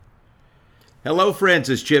Hello, friends.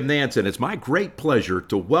 It's Jim Nance. It's my great pleasure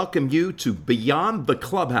to welcome you to Beyond the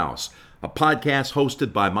Clubhouse, a podcast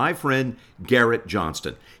hosted by my friend Garrett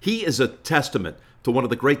Johnston. He is a testament to one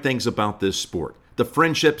of the great things about this sport, the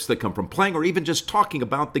friendships that come from playing or even just talking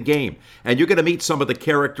about the game. And you're going to meet some of the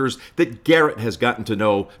characters that Garrett has gotten to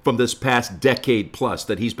know from this past decade plus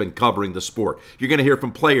that he's been covering the sport. You're going to hear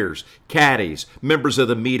from players, caddies, members of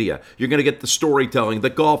the media. You're going to get the storytelling,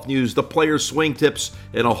 the golf news, the players' swing tips,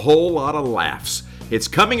 and a whole lot of laughs. It's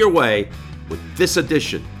coming your way with this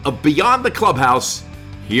edition of Beyond the Clubhouse.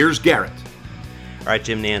 Here's Garrett. All right,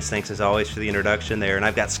 Jim Nance, thanks as always for the introduction there. And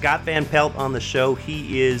I've got Scott Van Pelt on the show.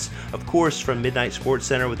 He is, of course, from Midnight Sports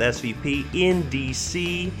Center with SVP in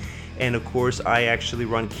D.C. And, of course, I actually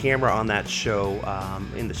run camera on that show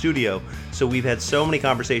in the studio. So we've had so many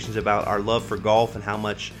conversations about our love for golf and how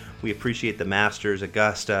much we appreciate the Masters,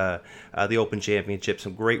 Augusta, the Open Championship,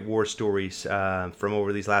 some great war stories from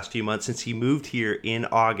over these last few months since he moved here in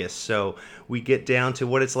August. So we get down to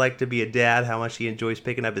what it's like to be a dad, how much he enjoys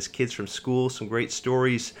picking up his kids from school, some great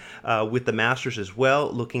stories with the Masters as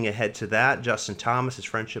well. Looking ahead to that, Justin Thomas, his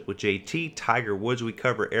friendship with JT, Tiger Woods, we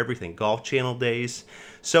cover everything, Golf Channel days.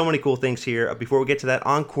 So many cool things here. Before we get to that,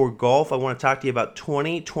 Encore Golf, I want to talk to you about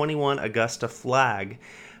 2021 Augusta Flag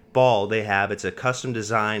ball they have. It's a custom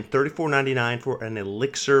design, $34.99 for an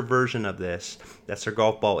Elixir version of this. That's their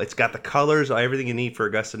golf ball. It's got the colors, everything you need for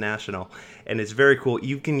Augusta National, and it's very cool.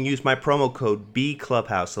 You can use my promo code B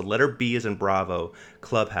Clubhouse. The letter B is in Bravo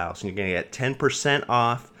Clubhouse, and you're going to get 10%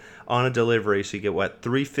 off on a delivery, so you get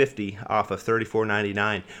 $350 off of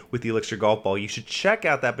 $34.99 with the Elixir golf ball. You should check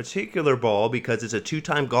out that particular ball because it's a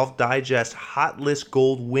 2-time Golf Digest Hot List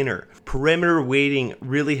Gold winner. Perimeter weighting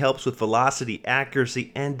really helps with velocity,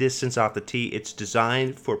 accuracy, and distance off the tee. It's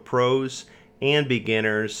designed for pros and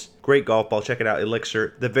beginners. Great golf ball. Check it out,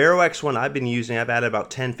 Elixir. The Vero X one I've been using, I've added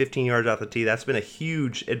about 10, 15 yards off the tee. That's been a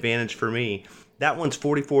huge advantage for me. That one's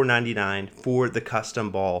 $44.99 for the custom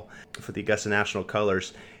ball for the Augusta National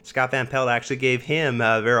colors. Scott Van Pelt actually gave him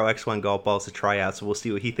Vero X1 golf balls to try out, so we'll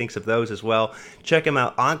see what he thinks of those as well. Check him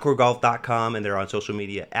out, EncoreGolf.com, and they're on social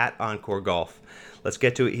media at Encore Golf. Let's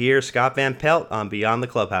get to it here. Scott Van Pelt on Beyond the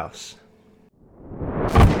Clubhouse.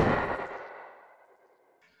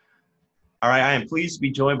 All right, I am pleased to be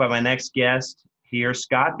joined by my next guest here,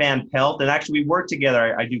 Scott Van Pelt. And actually, we work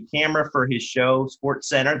together. I do camera for his show, Sports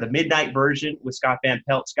Center, the midnight version with Scott Van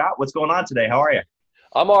Pelt. Scott, what's going on today? How are you?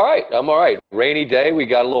 I'm all right. Rainy day. We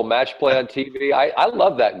got a little match play on TV. I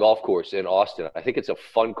love that golf course in Austin. I think it's a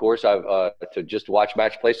fun course to just watch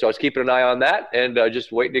match play. So I was keeping an eye on that and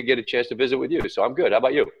just waiting to get a chance to visit with you. So I'm good. How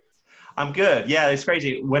about you? I'm good. Yeah, it's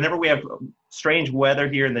crazy. Whenever we have strange weather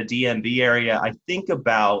here in the DMV area, I think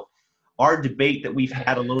about our debate that we've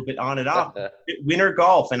had a little bit on and off, winter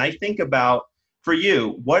golf. And I think about, for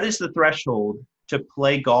you, what is the threshold to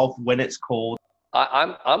play golf when it's cold?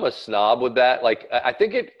 I'm a snob with that. Like I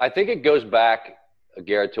think it goes back,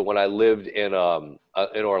 Garrett, to when I lived in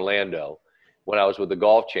Orlando when I was with the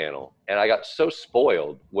Golf Channel, and I got so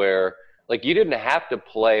spoiled where like you didn't have to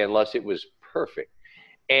play unless it was perfect.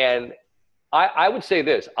 And I would say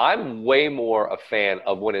this: I'm way more a fan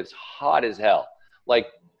of when it's hot as hell. Like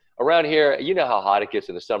around here, you know how hot it gets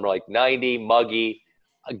in the summer, like 90, muggy.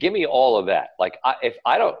 Give me all of that. Like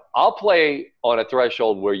I'll play on a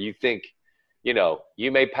threshold where you think, you know,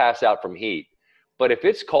 you may pass out from heat. But if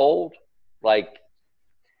it's cold, like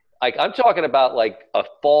I'm talking about like a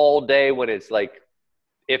fall day when it's like,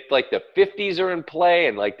 if like the 50s are in play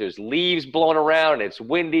and like there's leaves blowing around and it's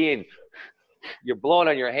windy and you're blowing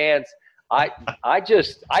on your hands, I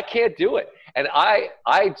can't do it. And I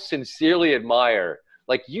sincerely admire,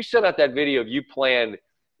 like you sent out that video of you playing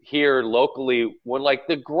here locally when like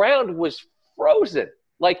the ground was frozen.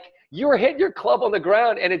 Like you were hitting your club on the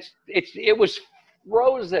ground and it was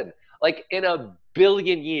frozen. Like in a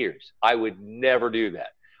billion years, I would never do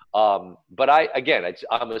that. But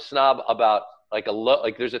I'm a snob about like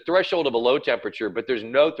there's a threshold of a low temperature, but there's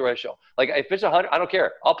no threshold. Like if it's 100, I don't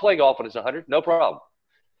care. I'll play golf when it's 100, no problem.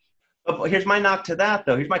 But here's my knock to that,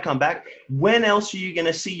 though. Here's my comeback. When else are you going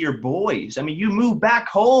to see your boys? I mean, you moved back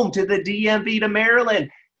home to the DMV to Maryland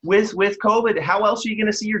with COVID. How else are you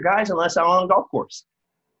going to see your guys unless out on a golf course?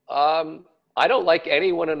 I don't like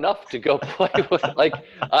anyone enough to go play with. Like,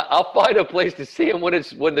 I'll find a place to see them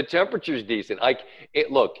when the temperature's decent.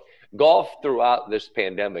 Look, golf throughout this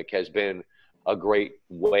pandemic has been a great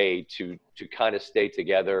way to kind of stay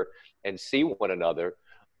together and see one another.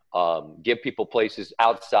 Give people places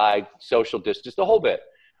outside, social distance, the whole bit.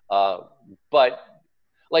 But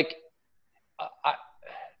like,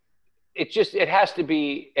 it has to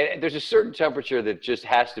be, there's a certain temperature that just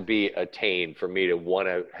has to be attained for me to want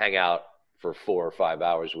to hang out for 4 or 5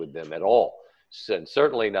 hours with them at all. So, and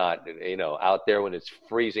certainly not, out there when it's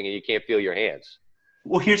freezing and you can't feel your hands.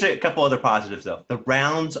 Well, here's a couple other positives, though. The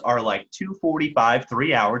rounds are like 2:45,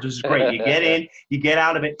 3 hours, which is great. You get in, you get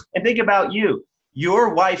out of it. And think about you.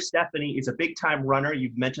 Your wife, Stephanie, is a big-time runner.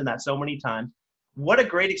 You've mentioned that so many times. What a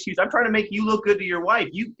great excuse. I'm trying to make you look good to your wife.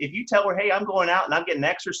 If you tell her, hey, I'm going out and I'm getting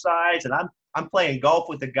exercise and I'm playing golf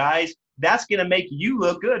with the guys, that's going to make you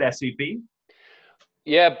look good, SVP.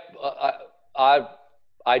 Yeah,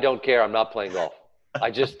 I don't care. I'm not playing golf.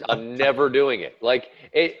 I'm never doing it.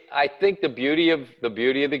 I think the beauty of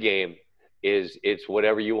the game is it's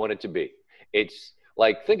whatever you want it to be. It's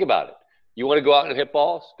like, think about it. You want to go out and hit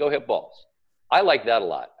balls? Go hit balls. I like that a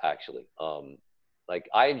lot, actually.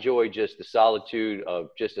 I enjoy just the solitude of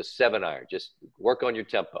just a 7-iron. Just work on your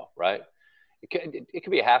tempo, right? It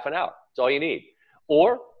could be a half an hour. That's all you need.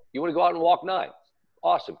 Or you want to go out and walk 9.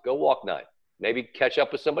 Awesome. Go walk 9. Maybe catch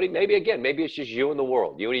up with somebody. Maybe it's just you and the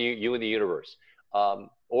world, you and the universe.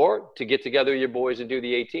 Or to get together with your boys and do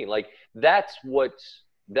the 18. That's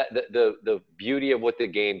the beauty of what the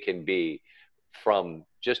game can be, from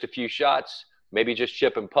just a few shots, maybe just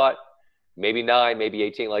chip and putt, maybe 9, maybe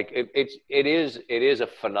 18. It is a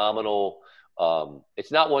phenomenal,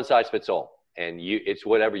 it's not one size fits all, and it's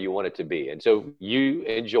whatever you want it to be. And so you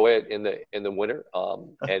enjoy it in the winter,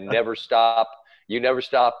 and never stop. You never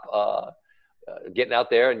stop, getting out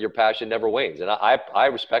there, and your passion never wanes. And I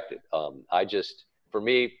respect it. For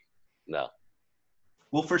me, no.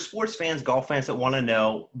 Well, for sports fans, golf fans that want to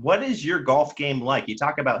know, what is your golf game like? You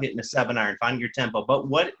talk about hitting a 7-iron, finding your tempo, but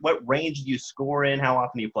what range do you score in? How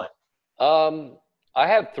often do you play? I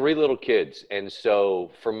have 3 little kids. And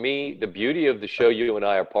so for me, the beauty of the show you and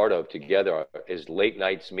I are part of together is late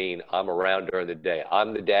nights mean I'm around during the day.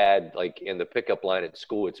 I'm the dad, in the pickup line at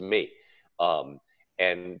school, it's me.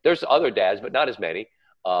 And there's other dads, but not as many,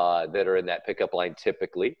 that are in that pickup line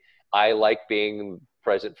typically. I like being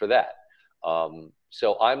present for that.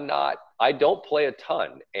 So I don't play a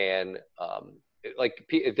ton. And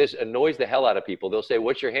if this annoys the hell out of people, they'll say,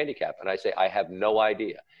 what's your handicap? And I say, I have no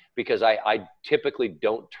idea, because I typically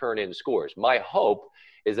don't turn in scores. My hope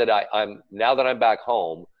is that I'm now that I'm back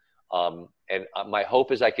home, and my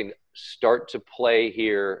hope is I can start to play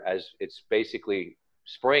here as it's basically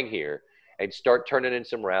spring here, and start turning in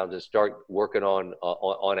some rounds and start working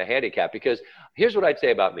on a handicap. Because here's what I'd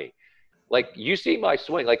say about me. You see my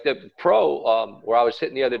swing, the pro, where I was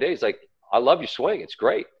hitting the other day, is I love your swing. It's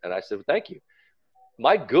great. And I said, well, thank you.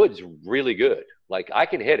 My good's really good. I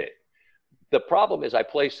can hit it. The problem is I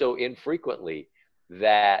play so infrequently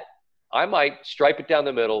that I might stripe it down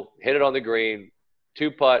the middle, hit it on the green,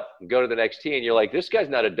 2-putt, and go to the next tee. And you're like, this guy's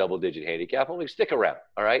not a double-digit handicap. I'm going to stick around,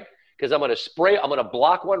 all right? Because I'm going to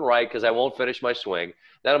block one right because I won't finish my swing.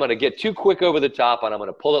 Then I'm going to get too quick over the top, and I'm going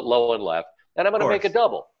to pull it low and left. And I'm going to make a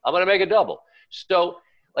double. So,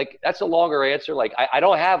 that's a longer answer. I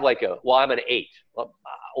don't have I'm an 8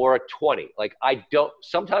 or a 20.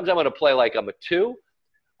 Sometimes I'm going to play like I'm a 2.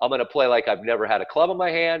 I'm going to play like I've never had a club in my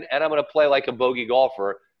hand. And I'm going to play like a bogey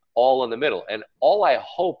golfer, all in the middle. And all I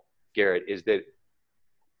hope, Garrett, is that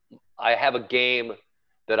I have a game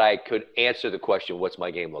that I could answer the question, what's my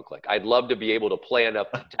game look like? I'd love to be able to play enough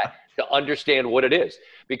to understand what it is,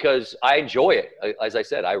 because I enjoy it. As I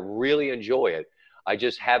said, I really enjoy it. I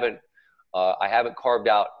just haven't carved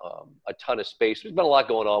out a ton of space. There's been a lot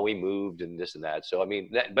going on. We moved and this and that. So,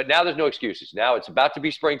 but now there's no excuses. Now it's about to be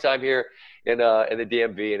springtime here in the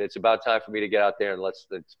DMV, and it's about time for me to get out there and let's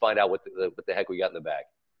find out what the heck we got in the bag.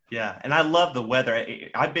 Yeah, and I love the weather.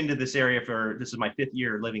 I've been to this area this is my 5th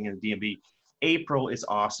year living in the DMV. April is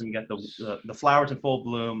awesome. You got the flowers in full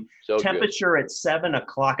bloom. So temperature good. At 7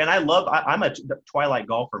 o'clock. And I'm a twilight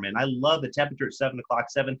golfer, man. I love the temperature at 7 o'clock,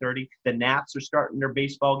 7:30. The Nats are starting their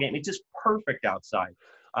baseball game. It's just perfect outside.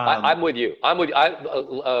 I'm with you.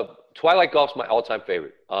 Twilight golf's my all-time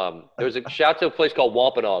favorite. There's a shout to a place called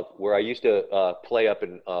Wampanoag where I used to play up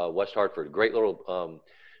in West Hartford. Great little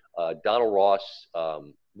Donald Ross,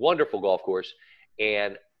 wonderful golf course.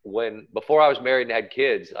 And before I was married and had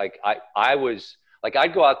kids, I was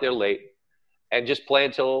I'd go out there late and just play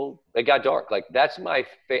until it got dark. That's my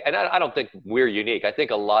favorite. And I don't think we're unique. I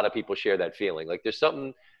think a lot of people share that feeling. There's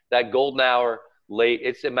something, that golden hour late,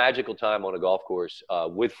 it's a magical time on a golf course,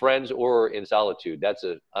 with friends or in solitude.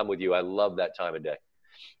 I'm with you. I love that time of day.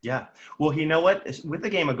 Yeah. Well, you know what? With the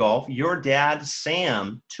game of golf, your dad,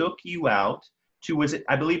 Sam, took you out to,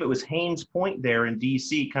 I believe it was Haynes Point there in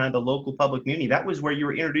DC, kind of the local public community. That was where you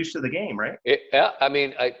were introduced to the game, right? Yeah.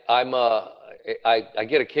 I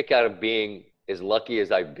get a kick out of being as lucky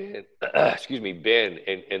as I've been, been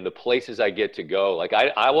in the places I get to go.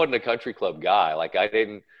 I wasn't a country club guy. I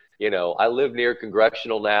didn't, I live near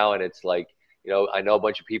Congressional now, and it's like, I know a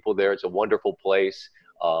bunch of people there. It's a wonderful place.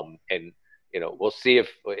 And we'll see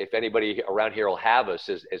if anybody around here will have us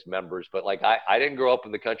as members. But like, I didn't grow up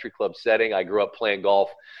in the country club setting. I grew up playing golf.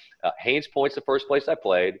 Haynes Point's the first place I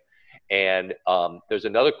played. And there's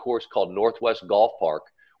another course called Northwest Golf Park,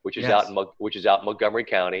 which is out in Montgomery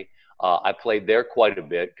County. I played there quite a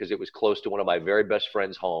bit because it was close to one of my very best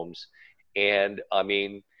friends' homes. And I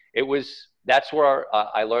mean, that's where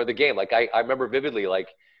I learned the game. Like I remember vividly, like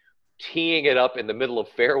teeing it up in the middle of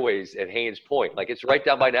fairways at Haynes Point. Like it's right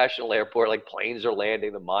down by National Airport, like planes are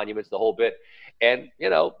landing, the monuments, the whole bit. And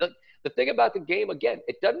the thing about the game, again,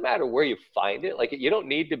 it doesn't matter where you find it. Like you don't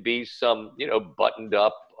need to be some, buttoned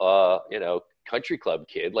up, country club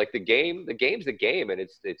kid. Like the game's the game, and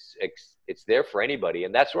it's there for anybody.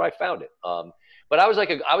 And that's where I found it. But I was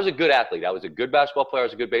a good athlete. I was a good basketball player. I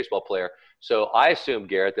was a good baseball player. So I assumed,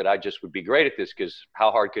 Garrett, that I just would be great at this because how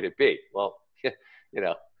hard could it be? Well,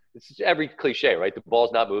 it's every cliche, right? The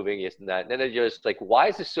ball's not moving, this and that. And then they're just like, why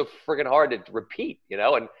is this so friggin' hard to repeat?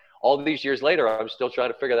 And all these years later, I'm still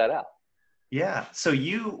trying to figure that out. Yeah. So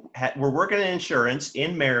you were working in insurance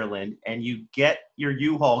in Maryland, and you get in your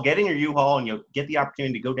U-Haul, and you get the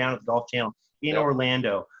opportunity to go down to the Golf Channel in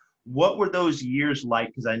Orlando. What were those years like?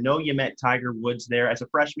 Because I know you met Tiger Woods there as a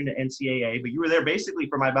freshman at NCAA, but you were there basically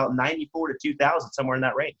from about 94 to 2000, somewhere in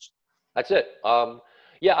that range. That's it.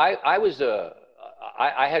 I was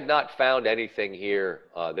I had not found anything here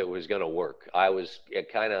that was going to work. I was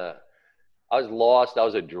lost. I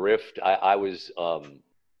was adrift. I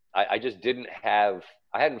just I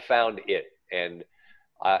hadn't found it. And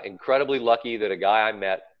incredibly lucky that a guy I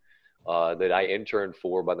met that I interned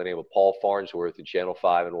for by the name of Paul Farnsworth at Channel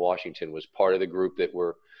 5 in Washington was part of the group that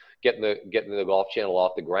were getting the Golf Channel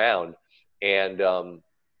off the ground. And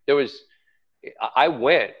I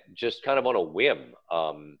went just kind of on a whim.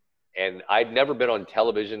 And I'd never been on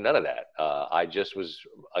television, none of that. I just was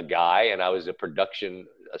a guy, and I was a production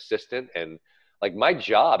assistant. And like my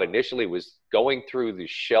job initially was going through the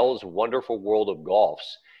Shell's Wonderful World of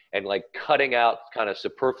Golfs and like cutting out kind of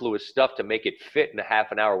superfluous stuff to make it fit in a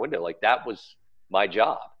half an hour window. Like that was my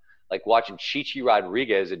job. Like watching Chichi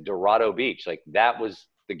Rodriguez at Dorado Beach, like that was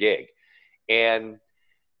the gig. And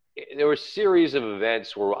there were a series of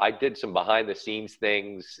events where I did some behind the scenes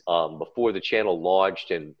things before the channel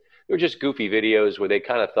launched, and they were just goofy videos where they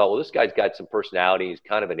kind of thought, well, this guy's got some personality. He's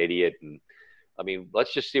kind of an idiot. And I mean,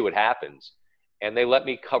 let's just see what happens. And they let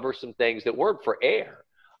me cover some things that weren't for air.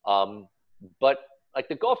 But like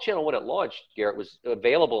the Golf Channel, when it launched, Garrett, was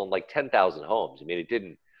available in like 10,000 homes. I mean, it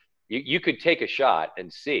didn't, you could take a shot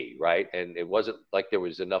and see, right? And it wasn't like there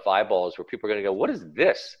was enough eyeballs where people are going to go, what is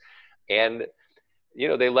this? And,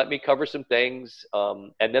 they let me cover some things.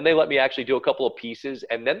 And then they let me actually do a couple of pieces.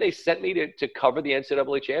 And then they sent me to cover the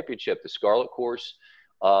NCAA championship, the Scarlet Course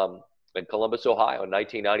in Columbus, Ohio in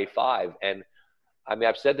 1995. And I mean,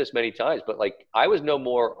 I've said this many times, but like I was no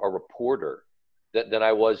more a reporter than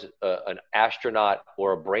I was an astronaut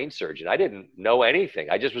or a brain surgeon. I didn't know anything.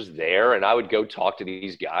 I just was there, and I would go talk to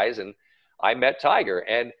these guys. And I met Tiger,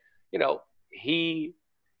 and he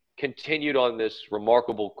continued on this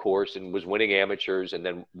remarkable course and was winning amateurs, and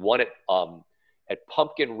then won it at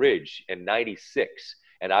Pumpkin Ridge in '96.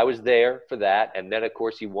 And I was there for that. And then of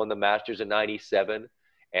course he won the Masters in '97,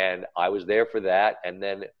 and I was there for that. And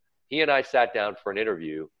then he and I sat down for an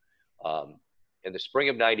interview in the spring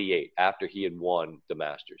of '98 after he had won the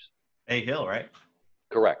Masters. Hay Hill, right?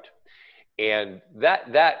 Correct. And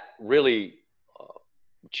that really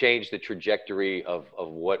changed the trajectory of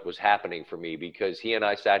what was happening for me, because he and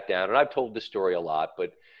I sat down, and I've told this story a lot,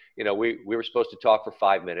 but we were supposed to talk for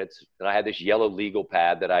 5 minutes, and I had this yellow legal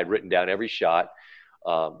pad that I'd written down every shot.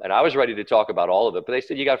 And I was ready to talk about all of it, but they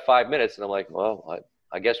said, you got 5 minutes. And I'm like, well,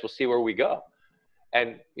 I guess we'll see where we go.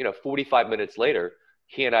 And 45 minutes later,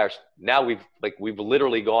 he and I are now we've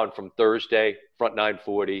literally gone from Thursday front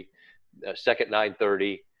 940, second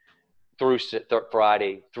 930 through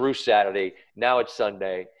Friday through Saturday. Now it's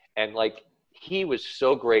Sunday, and like he was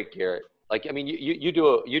so great, Garrett. Like I mean, you do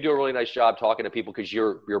a really nice job talking to people because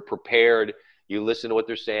you're prepared. You listen to what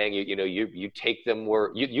they're saying. You take them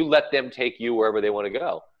where you let them take you wherever they want to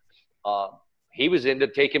go. He was into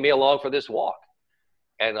taking me along for this walk,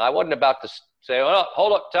 and I wasn't about to say, "Oh,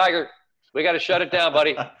 hold up, Tiger. We got to shut it down,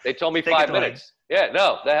 buddy." They told me 5 minutes. Yeah,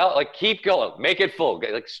 no, the hell, like keep going, make it full,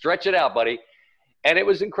 like stretch it out, buddy. And it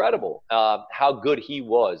was incredible how good he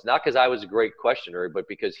was. Not because I was a great questioner, but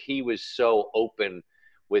because he was so open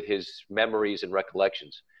with his memories and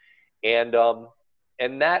recollections. And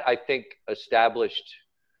that, I think, established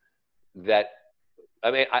that,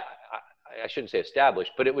 I mean, I shouldn't say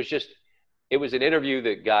established, but it was just it was an interview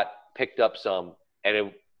that got picked up some,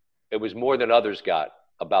 and it was more than others got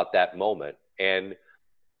about that moment. And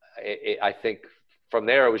I think from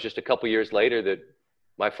there, it was just a couple years later that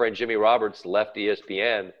my friend Jimmy Roberts left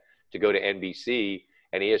ESPN to go to NBC,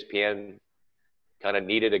 and ESPN kind of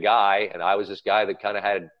needed a guy, and I was this guy that kind of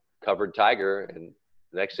had covered Tiger, and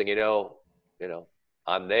the next thing you know,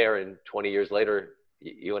 I'm there, and 20 years later,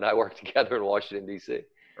 you and I work together in Washington, D.C.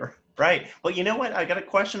 Right. Well, you know what? I got a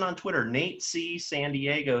question on Twitter. Nate C. San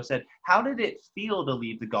Diego said, how did it feel to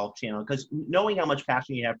leave the Golf Channel? Because knowing how much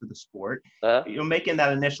passion you have for the sport, making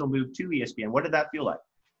that initial move to ESPN, what did that feel like?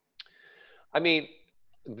 I mean,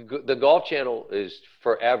 the Golf Channel is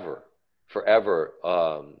forever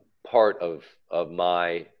part of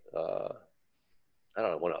my, I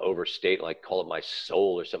don't want to overstate, like call it my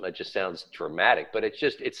soul or something. That just sounds dramatic, but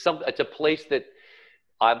it's a place that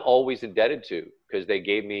I'm always indebted to, because they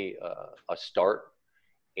gave me a start,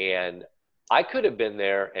 and I could have been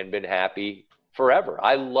there and been happy forever.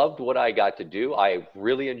 I loved what I got to do. I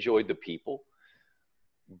really enjoyed the people,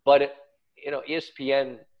 but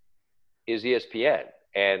ESPN is ESPN.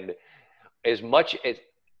 And as much as,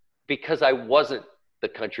 because I wasn't the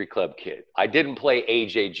country club kid, I didn't play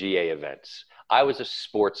AJGA events. I was a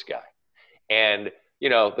sports guy. And,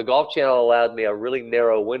 the Golf Channel allowed me a really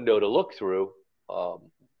narrow window to look through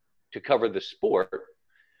to cover the sport.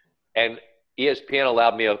 And ESPN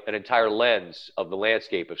allowed me an entire lens of the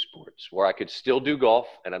landscape of sports, where I could still do golf.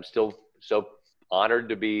 And I'm still so honored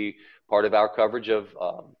to be part of our coverage of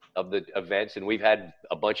the events. And we've had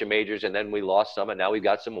a bunch of majors, and then we lost some, and now we've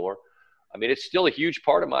got some more. I mean, it's still a huge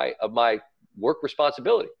part of my work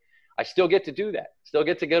responsibility. I still get to do that. Still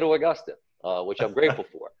get to go to Augusta, which I'm grateful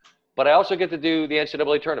for. But I also get to do the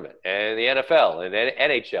NCAA tournament and the NFL and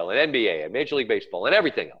NHL and NBA and Major League Baseball and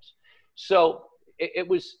everything else. So it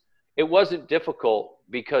wasn't difficult,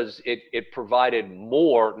 because it provided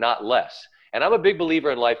more, not less. And I'm a big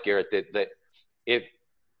believer in life, Garrett, that if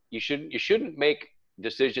you shouldn't make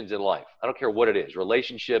decisions in life. I don't care what it is,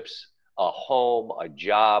 relationships, a home, a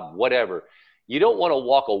job, whatever. You don't want to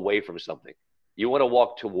walk away from something. You want to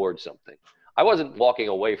walk towards something. I wasn't walking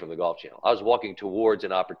away from the Golf Channel. I was walking towards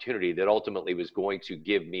an opportunity that ultimately was going to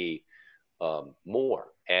give me more.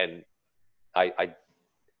 And I'd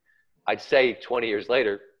say 20 years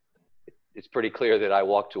later, it's pretty clear that I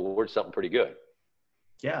walked towards something pretty good.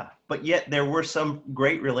 Yeah, but yet there were some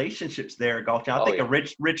great relationships there at Golf Channel. I think of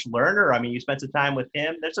Rich Lerner. I mean, you spent some time with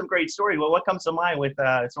him. There's some great stories. Well, what comes to mind with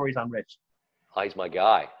stories on Rich? He's my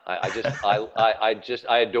guy. I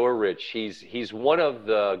adore Rich. He's one of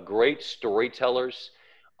the great storytellers.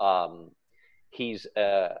 He's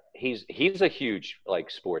a huge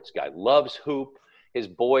sports guy. Loves hoop. His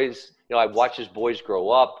boys, I watch his boys grow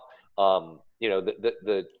up.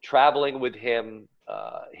 The traveling with him,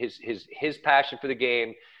 his passion for the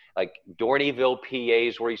game, like Dorneyville, PA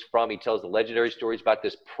is where he's from. He tells the legendary stories about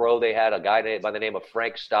this pro they had, a guy by the name of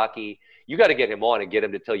Frank Stockey. You got to get him on and get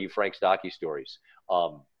him to tell you Frank Stockey stories. I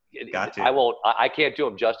can't do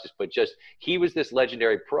him justice, but just, he was this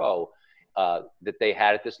legendary pro that they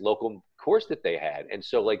had at this local course that they had. And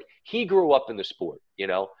so he grew up in the sport,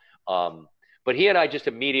 but he and I just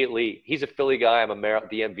immediately, he's a Philly guy, I'm a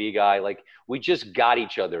DMV guy. We just got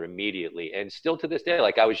each other immediately. And still to this day,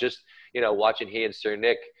 I was just, watching he and Sir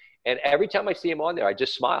Nick. And every time I see him on there, I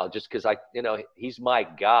just smile, just because he's my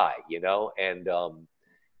guy, and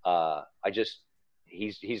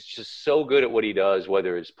he's just so good at what he does,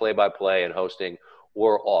 whether it's play-by-play and hosting,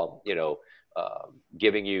 or,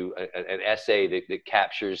 giving you an essay that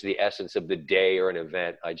captures the essence of the day or an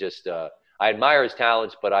event. I admire his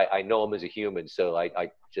talents, but I know him as a human. So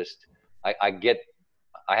I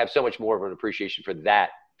have so much more of an appreciation for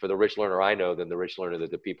the Rich Lerner I know than the Rich Lerner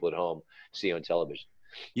that the people at home see on television.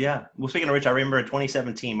 Yeah. Well, speaking of Rich, I remember in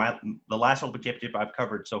 2017, the last Open Championship I've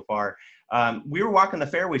covered so far, we were walking the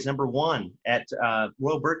fairways, number one at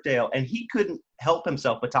Royal Birkdale, and he couldn't help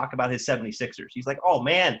himself but talk about his 76ers. He's like, oh,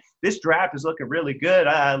 man, this draft is looking really good.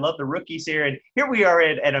 I love the rookies here. And here we are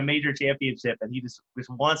at a major championship, and he just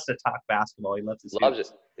wants to talk basketball. He loves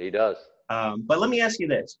it. He does. But let me ask you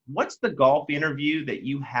this. What's the golf interview that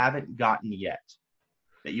you haven't gotten yet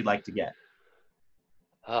that you'd like to get?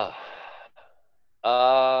 I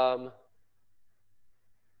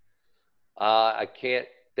can't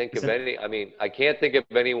think of any. I mean, I can't think of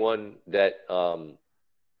anyone that I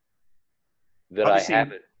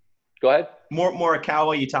haven't. Go ahead.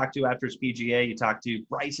 Morikawa, you talked to after his PGA. You talked to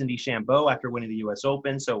Bryson DeChambeau after winning the U.S.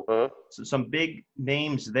 Open. So some big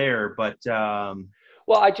names there. But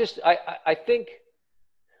well, I think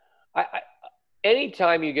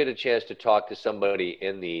anytime you get a chance to talk to somebody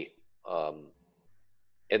in the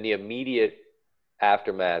immediate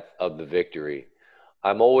aftermath of the victory,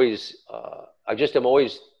 I'm always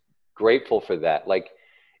grateful for that. Like,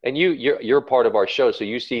 and you're part of our show, so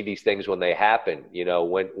you see these things when they happen. You know,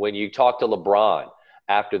 when you talk to LeBron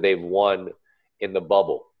after they've won in the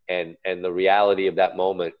bubble, and the reality of that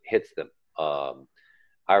moment hits them.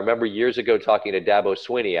 I remember years ago talking to Dabo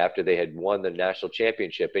Swinney after they had won the national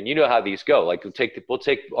championship, and you know how these go. Like, we'll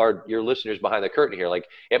take your listeners behind the curtain here. Like,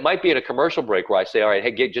 it might be in a commercial break where I say, all right,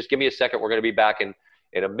 hey, just give me a second. We're going to be back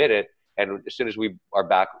in a minute, and as soon as we are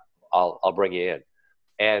back, I'll bring you in.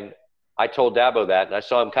 And I told Dabo that, and I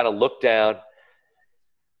saw him kind of look down,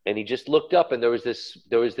 and he just looked up, and there was this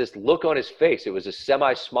look on his face. It was a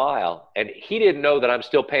semi-smile, and he didn't know that I'm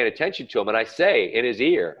still paying attention to him. And I say in his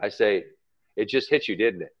ear, I say, "It just hit you,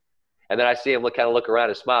 didn't it?" And then I see him kind of look around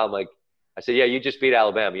and smile. I'm like, I said, "Yeah, you just beat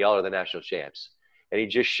Alabama. Y'all are the national champs." And he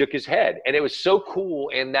just shook his head. And it was so cool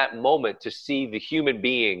in that moment to see the human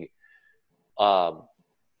being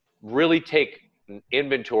really take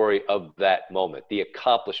inventory of that moment, the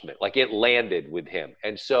accomplishment. Like, it landed with him.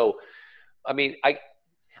 And so, I mean,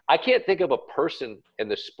 I can't think of a person in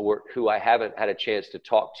the sport who I haven't had a chance to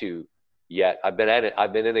talk to yet. I've been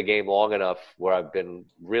in the game long enough where I've been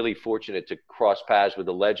really fortunate to cross paths with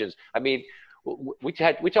the legends. I mean, we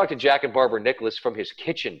talked to Jack and Barbara Nicholas from his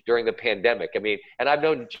kitchen during the pandemic. I mean, and I've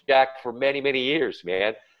known Jack for many, many years,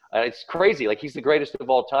 man. It's crazy. Like, he's the greatest of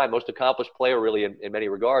all time, most accomplished player, really, in many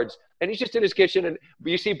regards. And he's just in his kitchen, and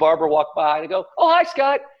you see Barbara walk by and go, "Oh, hi,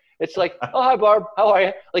 Scott." It's like, "Oh, hi, Barb. How are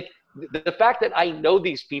you?" Like, the fact that I know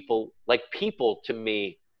these people, like, people to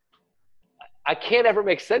me, I can't ever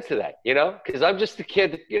make sense of that, you know, because I'm just the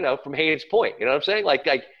kid, you know, from Haynes Point. You know what I'm saying? Like,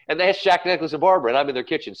 and they have Jack Nicklaus and Barbara, and I'm in their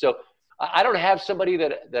kitchen. So I don't have somebody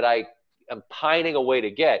that I am pining away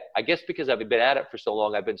to get. I guess because I've been at it for so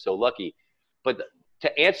long, I've been so lucky. But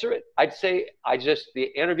to answer it, I'd say the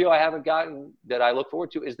interview I haven't gotten that I look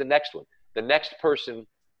forward to is the next one. The next person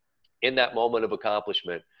in that moment of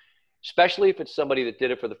accomplishment, especially if it's somebody that did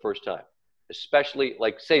it for the first time, especially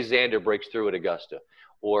like, say, Xander breaks through at Augusta,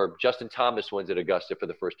 or Justin Thomas wins at Augusta for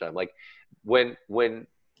the first time. Like, when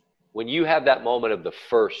you have that moment of the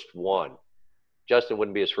first one, Justin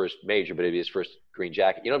wouldn't be his first major, but it'd be his first green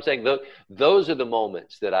jacket. You know what I'm saying? Those are the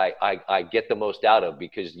moments that I get the most out of,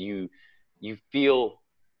 because you feel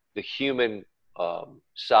the human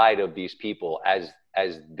side of these people as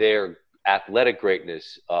their athletic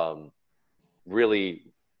greatness really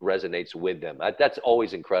resonates with them. That's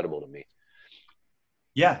always incredible to me.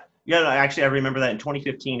 Yeah. Yeah, actually, I remember that in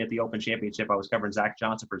 2015 at the Open Championship, I was covering Zach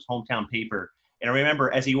Johnson for his hometown paper. And I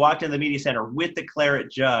remember as he walked in the media center with the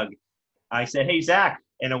claret jug, I said, "Hey, Zach,"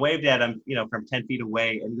 and I waved at him, you know, from 10 feet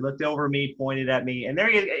away. And he looked over at me, pointed at me. And there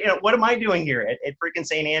he is, you know, what am I doing here at freaking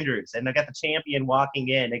St. Andrews? And I got the champion walking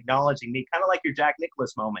in, acknowledging me, kind of like your Jack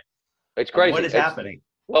Nicklaus moment. It's crazy. What is happening?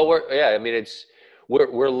 Well,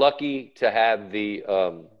 we're lucky to have the,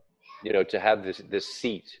 to have this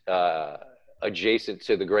seat adjacent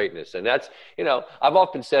to the greatness. And that's, you know, I've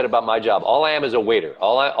often said about my job, all I am is a waiter.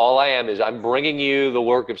 All I am is I'm bringing you the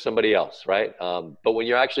work of somebody else, right? But when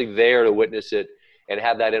you're actually there to witness it and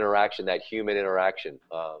have that interaction, that human interaction,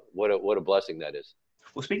 what a blessing that is.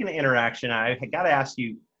 Well, speaking of interaction, I got to ask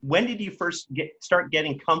you, when did you first start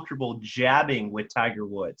getting comfortable jabbing with Tiger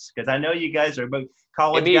Woods? Because I know you guys are both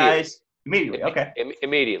college guys. Immediately, okay.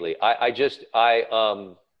 Immediately. I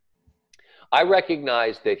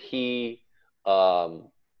recognized that he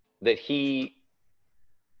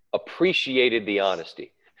appreciated the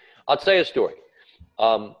honesty. I'll tell you a story.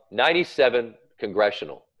 97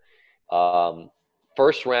 congressional,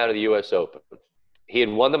 first round of the U.S. Open. He had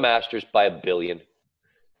won the Masters by $1 billion.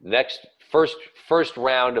 First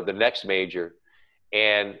round of the next major,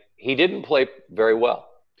 and he didn't play very well.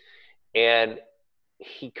 And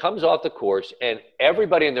he comes off the course, and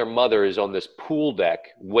everybody and their mother is on this pool deck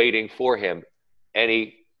waiting for him, and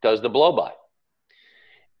he does the blow-by.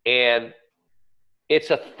 And it's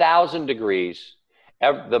 1,000 degrees.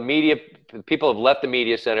 The media, people have left the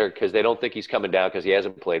media center because they don't think he's coming down because he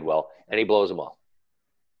hasn't played well, and he blows them off.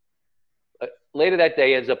 Later that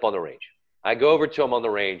day, ends up on the range. I go over to him on the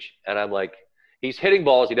range, and I'm like, he's hitting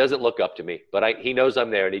balls. He doesn't look up to me, but he knows I'm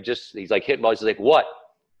there, and he's like hitting balls. He's like, "What?"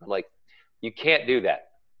 I'm like, "You can't do that."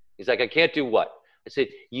 He's like, "I can't do what?" I said,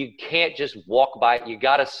 "You can't just walk by. You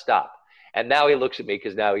got to stop." And now he looks at me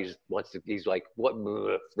because now he's like, "What?"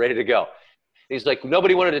 Ready to go. He's like,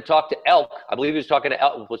 "Nobody wanted to talk to Elk." I believe he was talking to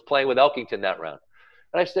Elk, was playing with Elkington that round.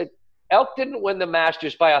 And I said, "Elk didn't win the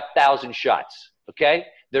Masters by 1,000 shots. Okay,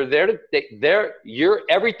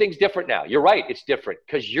 everything's different now. You're right, it's different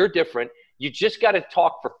because you're different. You just got to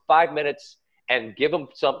talk for 5 minutes and give them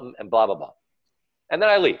something and blah blah blah." And then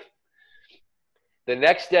I leave. The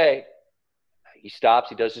next day, he stops.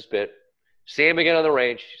 He does his bit. See him again on the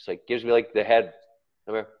range. He's like, gives me like the head.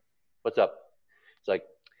 Come here. What's up? It's like,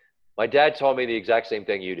 my dad told me the exact same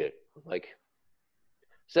thing you did. Like,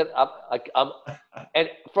 said, and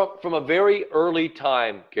from a very early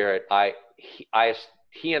time, Garrett,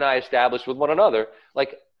 he and I established with one another,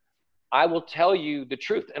 like, I will tell you the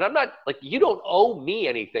truth. And I'm not like, you don't owe me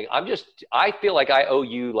anything. I feel like I owe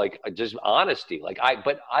you like just honesty.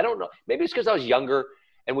 But I don't know. Maybe it's because I was younger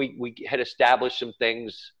and we had established some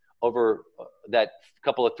things over that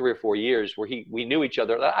couple of 3 or 4 years where we knew each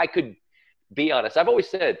other. I could be honest. I've always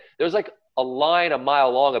said there's like a line a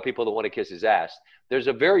mile long of people that want to kiss his ass. There's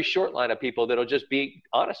a very short line of people that'll just be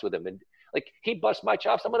honest with him. And like, he busts my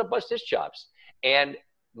chops, I'm going to bust his chops. And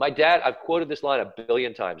my dad, I've quoted this line a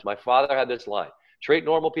billion times. My father had this line: treat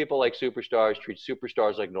normal people like superstars, treat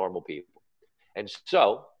superstars like normal people. And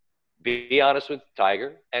so be honest with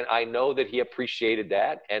Tiger. And I know that he appreciated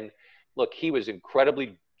that. And look, he was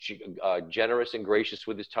incredibly generous and gracious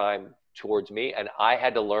with his time towards me. And I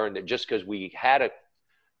had to learn that just because we had a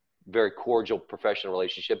very cordial professional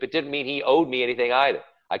relationship, it didn't mean he owed me anything either.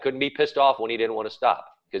 I couldn't be pissed off when he didn't want to stop,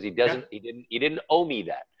 because he didn't owe me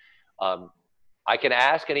that. I can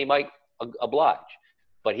ask and he might oblige,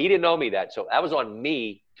 but he didn't owe me that. So that was on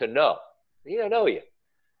me to know. He don't know you.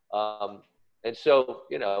 And so,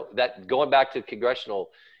 that going back to congressional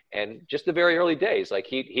and just the very early days, like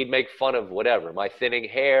he'd make fun of whatever, my thinning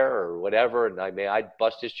hair or whatever. And I'd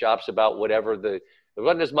bust his chops about whatever. There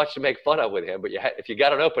wasn't as much to make fun of with him, but if you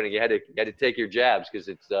got an opening, you had to take your jabs, because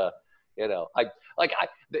it's, how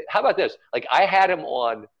about this? Like, I had him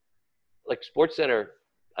on like SportsCenter,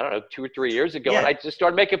 I don't know, 2 or 3 years ago, and I just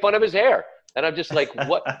started making fun of his hair. And I'm just like,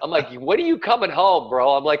 what? I'm like, what are you coming home,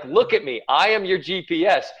 bro? I'm like, look at me. I am your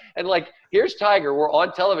GPS. And like, here's Tiger. We're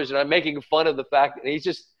on television. I'm making fun of the fact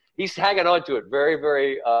that he's hanging on to it very,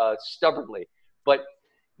 very stubbornly. But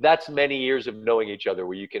that's many years of knowing each other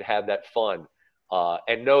where you can have that fun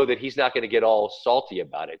and know that he's not going to get all salty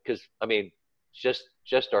about it. Because, it's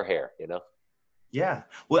just our hair, Yeah.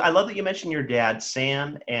 Well, I love that you mentioned your dad,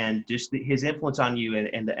 Sam, and just his influence on you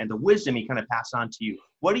and the wisdom he kind of passed on to you.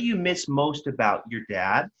 What do you miss most about your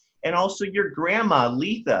dad? And also your grandma,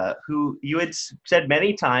 Letha, who you had said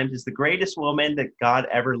many times is the greatest woman that God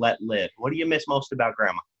ever let live. What do you miss most about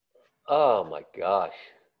grandma? Oh my gosh.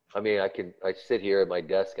 I sit here at my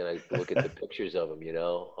desk and I look at the pictures of them,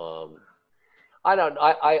 I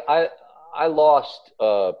lost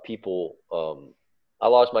people. I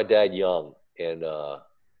lost my dad young. And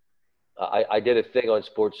I did a thing on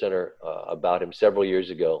SportsCenter about him several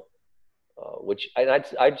years ago,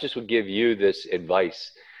 I just would give you this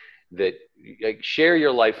advice that, like, share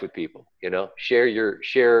your life with people. Share your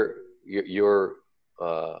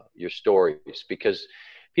stories, because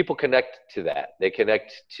people connect to that. They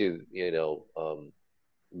connect to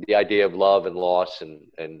the idea of love and loss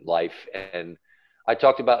and life. And I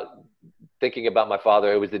talked about thinking about my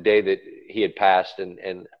father. It was the day that he had passed,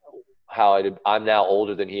 and how I'm now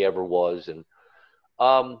older than he ever was. And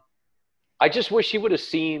I just wish he would have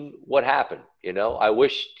seen what happened. I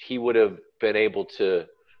wish he would have been able to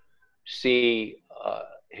see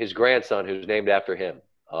his grandson, who's named after him,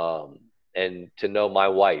 and to know my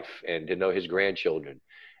wife and to know his grandchildren,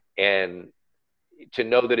 and to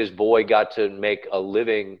know that his boy got to make a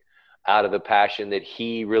living out of the passion that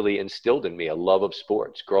he really instilled in me, a love of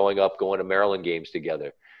sports, growing up, going to Maryland games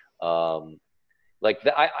together.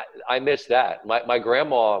 I miss that. My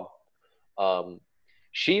grandma,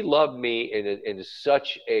 she loved me in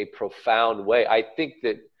such a profound way. I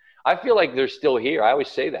feel like they're still here. I always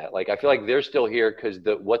say that. Like, I feel like they're still here because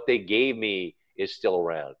what they gave me is still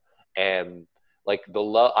around. And like the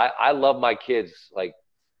love, I love my kids, like,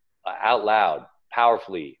 out loud,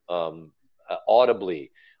 powerfully,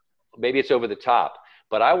 audibly. Maybe it's over the top,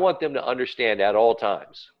 but I want them to understand at all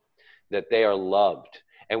times that they are loved.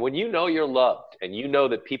 And when you know you're loved and you know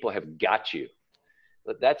that people have got you,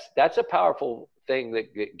 that's a powerful thing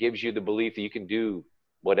that gives you the belief that you can do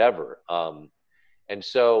whatever. And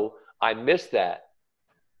so I miss that.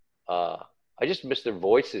 I just miss their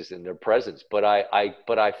voices and their presence, but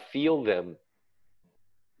I feel them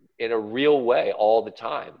in a real way all the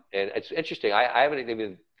time. And it's interesting. I haven't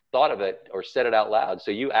even thought of it or said it out loud.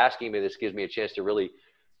 So you asking me this gives me a chance to really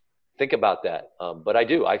think about that. But I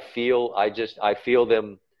do. I feel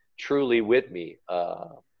them truly with me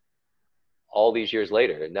all these years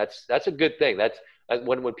later, and that's a good thing. That's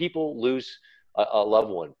when people lose a loved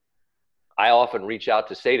one, I often reach out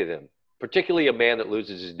to say to them, particularly a man that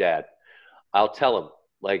loses his dad, I'll tell him,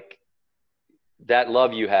 like, that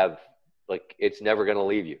love you have, like, it's never going to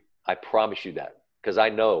leave you. I promise you that, because I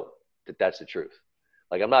know that that's the truth.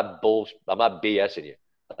 Like I'm not BSing you.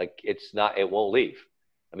 Like it won't leave.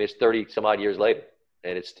 I mean, it's 30 some odd years later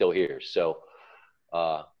and it's still here. So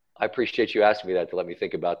I appreciate you asking me that to let me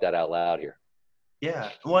think about that out loud here. Yeah.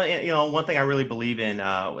 Well, one thing I really believe in,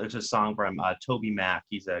 there's a song from Toby Mac.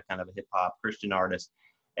 He's a kind of a hip hop Christian artist,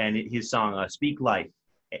 and his song "Speak Life,"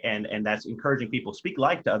 and that's encouraging people speak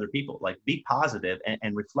life to other people, like be positive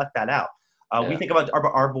and reflect that out. We think about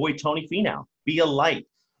our boy Tony Finau, be a light,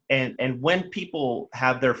 and when people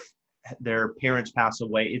have their parents pass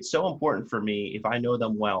away, it's so important for me, if I know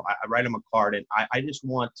them well, I write them a card, and I just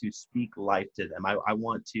want to speak life to them. I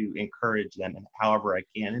want to encourage them however I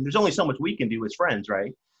can. And there's only so much we can do as friends,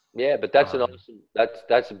 right? Yeah, but that's an awesome,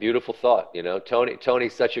 that's a beautiful thought.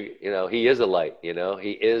 Tony's such a, he is a light, he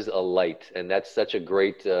is a light. And that's such a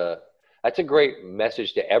great, that's a great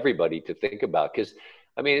message to everybody to think about. Cause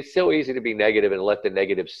I mean, it's so easy to be negative and let the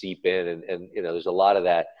negative seep in. And there's a lot of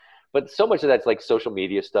that. But so much of that's like social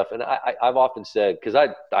media stuff, and I've often said, because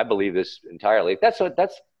I believe this entirely. That's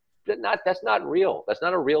not real. That's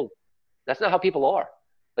not how people are.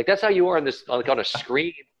 Like that's how you are on a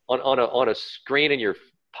screen on a screen in your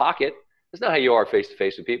pocket. That's not how you are face to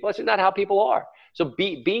face with people. That's not how people are. So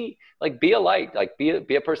be a light. Like be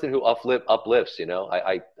a person who uplifts.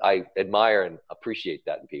 I admire and appreciate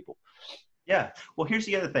that in people. Yeah. Well, here's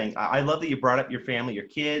the other thing. I love that you brought up your family, your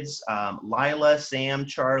kids, Lila, Sam,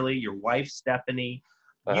 Charlie, your wife, Stephanie.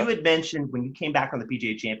 You had mentioned when you came back on the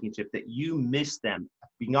PGA Championship that you missed them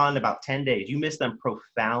beyond about 10 days. You missed them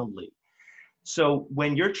profoundly. So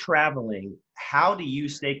when you're traveling, how do you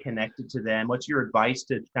stay connected to them? What's your advice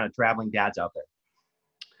to kind of traveling dads out there?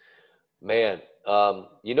 Man,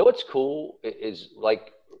 what's cool is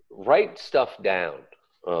like write stuff down.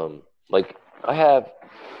 Like I have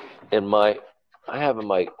in my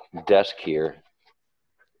desk here.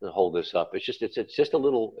 I'll hold this up. It's just a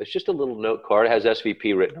little note card. It has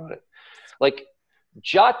SVP written on it. Like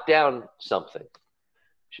jot down something.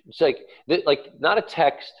 It's like not a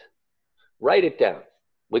text. Write it down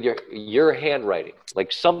with your handwriting,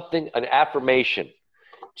 like something, an affirmation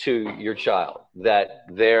to your child that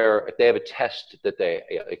if they have a test that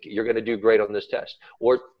you're going to do great on this test,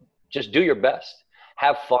 or just do your best.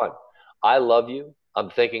 Have fun. I love you. I'm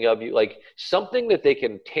thinking of you, like something that they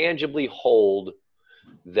can tangibly hold.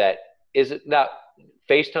 That isn't not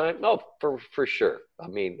FaceTime. No, for sure. I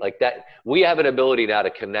mean, like that, we have an ability now to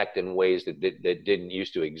connect in ways that didn't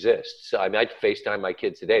used to exist. So I mean, I FaceTime my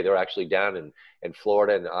kids today. They're actually down in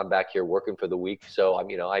Florida, and I'm back here working for the week. So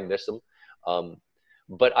I miss them.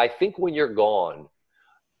 But I think when you're gone,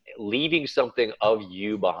 leaving something of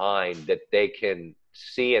you behind that they can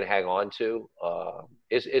see and hang on to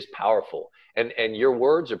is powerful. And your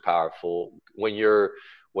words are powerful when you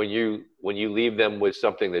leave them with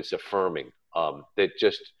something that's affirming, that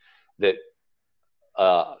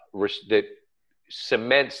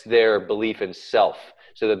cements their belief in self,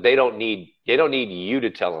 so that they don't need you to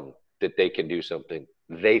tell them that they can do something.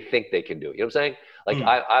 They think they can do it. You know what I'm saying? Like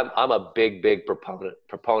I'm a big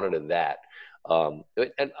proponent of that.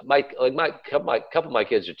 And my couple of my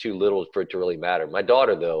kids are too little for it to really matter. My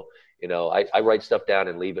daughter, though, I write stuff down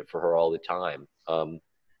and leave it for her all the time.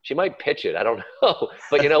 She might pitch it. I don't know.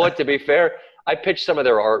 But you know what? To be fair, I pitched some of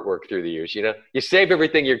their artwork through the years. You save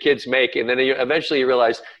everything your kids make, and then eventually you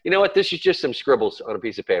realize, you know what? This is just some scribbles on a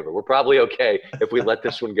piece of paper. We're probably okay if we let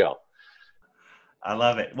this one go. I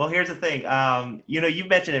love it. Well, here's the thing. You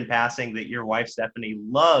mentioned in passing that your wife, Stephanie,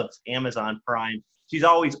 loves Amazon Prime. She's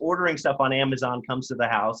always ordering stuff on Amazon, comes to the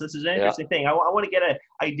house. This is an interesting thing. I want to get an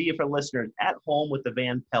idea for listeners at home with the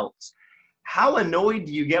Van Pelts. How annoyed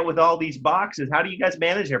do you get with all these boxes? How do you guys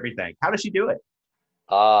manage everything? How does she do it?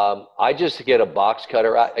 I just get a box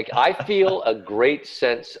cutter. I feel a great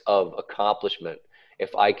sense of accomplishment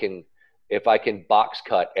if I can box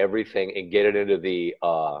cut everything and get it into the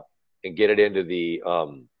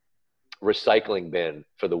recycling bin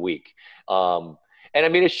for the week. And I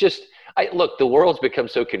mean, it's just, look, the world's become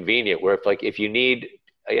so convenient where if you need,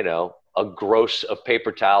 a gross of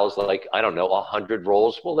paper towels, like, I don't know, 100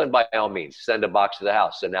 rolls, well, then by all means, send a box to the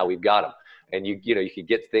house. So now we've got them. And you could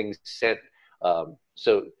get things sent.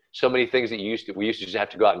 So many things that we used to just have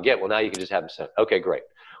to go out and get. Well, now you can just have them sent. Okay, great.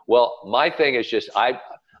 Well, my thing is just, I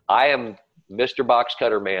am Mr. Box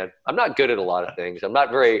Cutter Man. I'm not good at a lot of things. I'm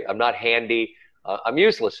not handy. I'm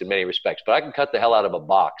useless in many respects, but I can cut the hell out of a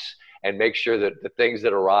box and make sure that the things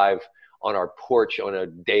that arrive on our porch on a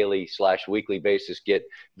daily/weekly basis get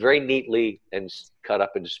very neatly and cut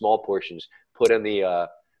up into small portions, put in the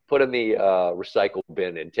recycle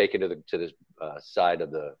bin and taken to the side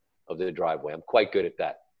of the driveway. I'm quite good at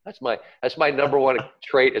that. That's my number one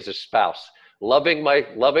trait as a spouse. loving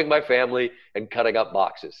my family and cutting up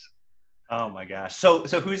boxes. Oh my gosh. So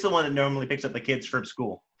who's the one that normally picks up the kids from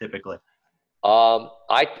school typically?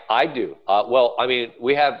 I do. Well, I mean,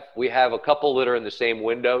 we have a couple that are in the same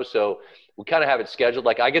window, so we kind of have it scheduled.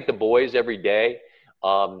 Like I get the boys every day,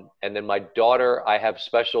 and then my daughter, I have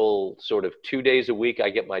special sort of 2 days a week. I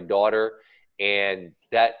get my daughter, and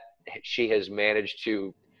that she has managed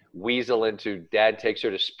to weasel into. Dad takes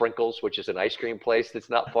her to Sprinkles, which is an ice cream place that's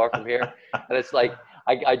not far from here, and it's like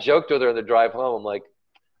I joked with her on the drive home. I'm like,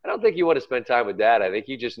 I don't think you want to spend time with Dad. I think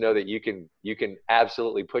you just know that you can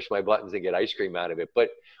absolutely push my buttons and get ice cream out of it. But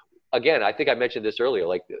again, I think I mentioned this earlier.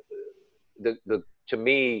 Like the to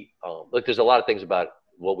me, look, there's a lot of things about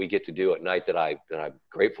what we get to do at night that I'm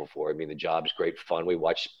grateful for. I mean, the job's great fun. We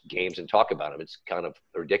watch games and talk about them. It's kind of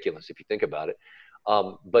ridiculous if you think about it.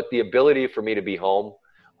 But the ability for me to be home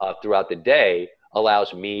throughout the day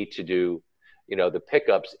allows me to do, the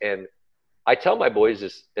pickups. And I tell my boys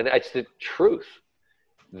this, and it's the truth.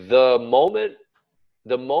 The moment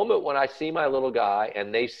when I see my little guy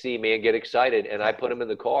and they see me and get excited and I put him in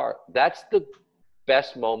the car, that's the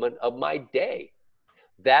best moment of my day,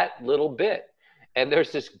 that little bit. And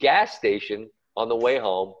there's this gas station on the way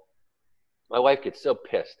home. My wife gets so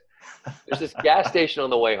pissed. There's this gas station on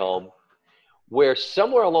the way home where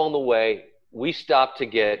somewhere along the way, we stop to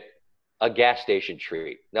get a gas station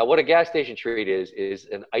treat. Now, what a gas station treat is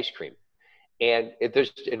an ice cream. And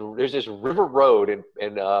there's this river road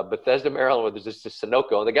in Bethesda, Maryland, where there's this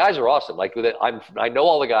Sunoco, and the guys are awesome. Like I know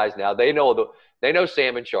all the guys now. They know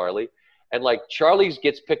Sam and Charlie, and like Charlie's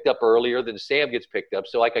gets picked up earlier than Sam gets picked up.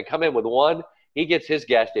 So I can come in with one, he gets his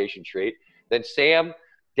gas station treat. Then Sam,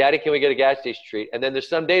 Daddy, can we get a gas station treat? And then there's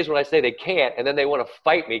some days when I say they can't, and then they want to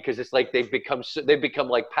fight me because it's like they've become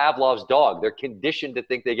like Pavlov's dog. They're conditioned to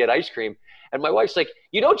think they get ice cream. And my wife's like,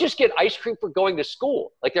 you don't just get ice cream for going to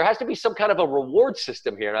school. Like there has to be some kind of a reward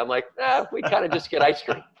system here. And I'm like, we kind of just get ice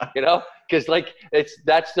cream, because like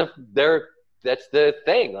that's the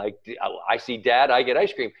thing. Like I see Dad, I get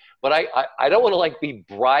ice cream, but I don't want to like be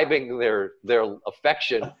bribing their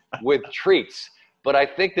affection with treats. But I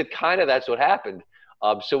think that kind of that's what happened.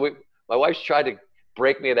 So my wife's tried to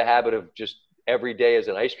break me of the habit of just every day as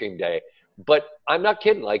an ice cream day. But I'm not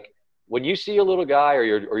kidding. Like when you see a little guy or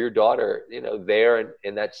your daughter, there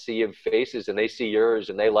in that sea of faces, and they see yours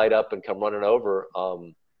and they light up and come running over.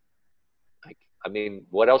 I mean,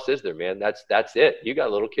 what else is there, man? That's it. You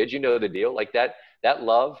got little kids, the deal. Like that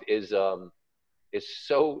love is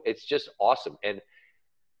so, it's just awesome. And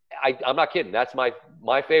I'm not kidding. That's my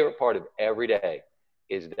favorite part of every day.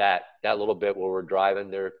 Is that little bit where we're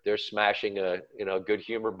driving, they're smashing a good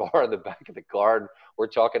humor bar in the back of the car, and we're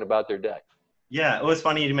talking about their day. Yeah, it was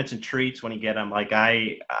funny you mentioned treats when you get them. Like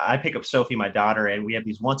I pick up Sophie, my daughter, and we have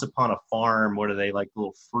these Once Upon a Farm. What are they, like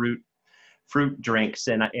little fruit drinks?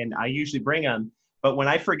 And I usually bring them, but when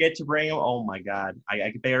I forget to bring them, oh my God, I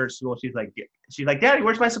get there at school. She's like, Daddy,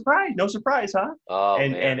 where's my surprise? No surprise, huh? Oh,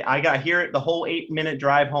 and I got here the whole 8-minute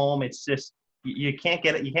drive home. It's just you can't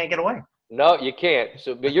get it. You can't get away. No, you can't.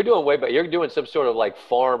 So, but you're doing way better. You're doing some sort of like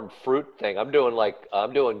farm fruit thing. I'm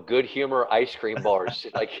doing good humor ice cream bars.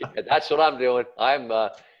 Like that's what I'm doing. I don't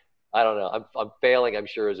know. I'm failing, I'm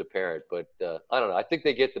sure, as a parent, but I don't know. I think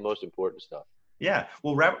they get the most important stuff. Yeah.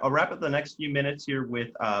 Well, I'll wrap up the next few minutes here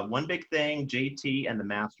with one big thing, JT and the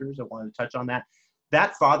Masters. I wanted to touch on that.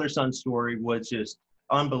 That father-son story was just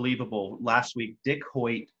unbelievable. Last week, Dick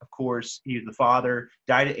Hoyt, of course, he was the father,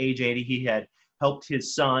 died at age 80. He had helped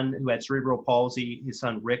his son who had cerebral palsy, his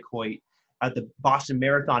son Rick Hoyt, at the Boston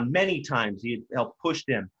Marathon many times. He had helped push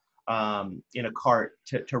him in a cart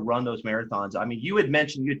to run those marathons. I mean, you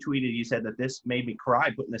tweeted, you said that this made me cry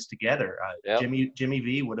putting this together. Yep. Jimmy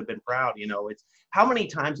V would have been proud. It's how many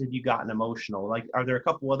times have you gotten emotional? Like, are there a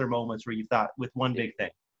couple other moments where you thought with one big thing?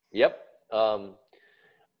 Yep. I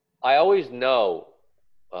always know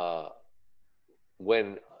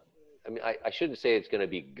when. I mean, I shouldn't say it's going to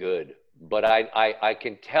be good. But I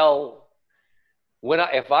can tell when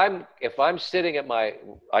if I'm sitting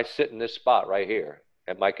I sit in this spot right here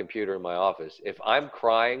at my computer in my office. If I'm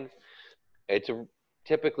crying, it's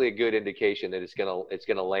typically a good indication that it's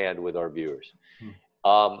gonna land with our viewers.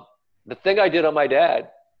 The thing I did on my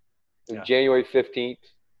dad, January 15th,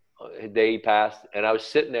 the day he passed, and I was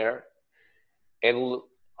sitting there, and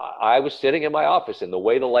I was sitting in my office, and the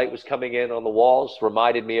way the light was coming in on the walls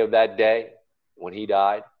reminded me of that day when he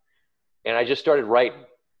died. And I just started writing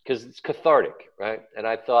because it's cathartic, right? And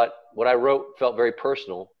I thought what I wrote felt very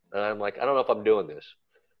personal. And I'm like, I don't know if I'm doing this.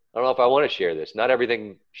 I don't know if I want to share this. Not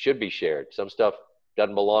everything should be shared. Some stuff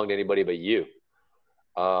doesn't belong to anybody but you.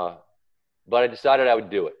 But I decided I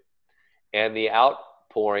would do it. And the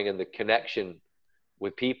outpouring and the connection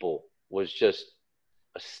with people was just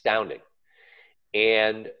astounding.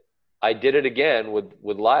 And I did it again with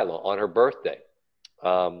Lila on her birthday.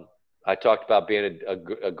 I talked about being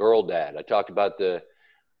a girl dad. I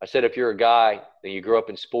said, if you're a guy and you grew up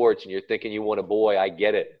in sports and you're thinking you want a boy, I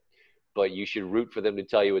get it, but you should root for them to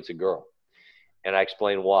tell you it's a girl. And I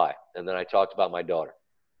explained why. And then I talked about my daughter.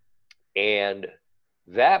 And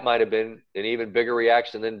that might have been an even bigger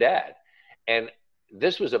reaction than Dad. And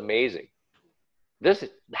this was amazing. This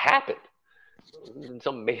happened.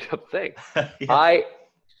 Some made up thing. Yeah.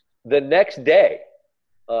 The next day,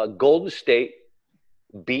 Golden State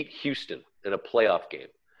beat Houston in a playoff game.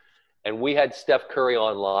 And we had Steph Curry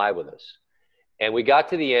on live with us. And we got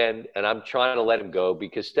to the end, and I'm trying to let him go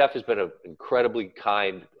because Steph has been an incredibly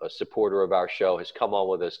kind supporter of our show, has come on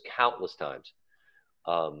with us countless times.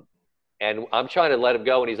 And I'm trying to let him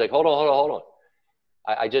go, and he's like, hold on.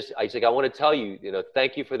 I want to tell you,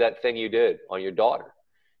 thank you for that thing you did on your daughter.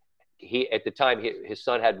 At the time, his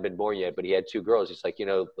son hadn't been born yet, but he had 2 girls. He's like,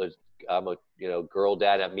 I'm a girl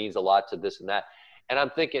dad. That means a lot to this and that. And I'm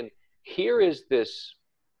thinking, here is this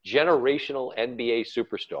generational NBA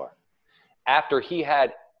superstar. After he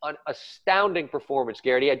had an astounding performance,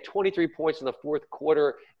 Garrett, he had 23 points in the fourth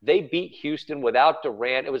quarter. They beat Houston without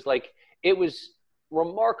Durant. It was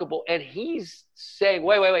remarkable. And he's saying,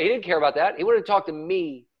 wait. He didn't care about that. He wanted to talk to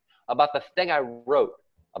me about the thing I wrote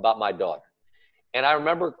about my daughter. And I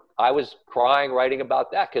remember I was crying writing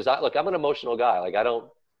about that because I'm an emotional guy. Like, I don't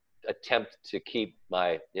attempt to keep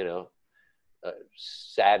my,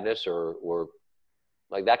 sadness or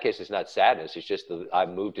like that case, it's not sadness. It's just I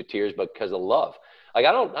moved to tears, but because of love. Like,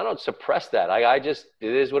 I don't suppress that. It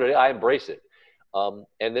is what it is. I embrace it.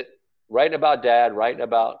 And writing about Dad, writing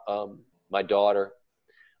about my daughter,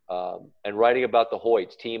 and writing about the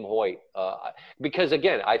Hoyts, Team Hoyt. Because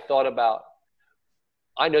again, I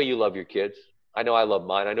know you love your kids. I know I love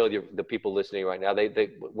mine. I know the people listening right now,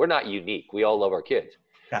 we're not unique. We all love our kids.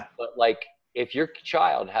 Yeah. But like, if your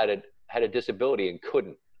child had a disability and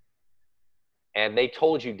couldn't, and they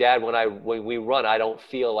told you, Dad, when we run, I don't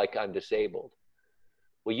feel like I'm disabled.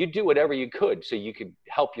 Well, you do whatever you could so you could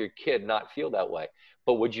help your kid not feel that way.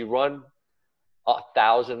 But would you run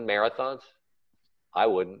 1,000 marathons? I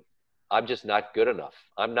wouldn't. I'm just not good enough.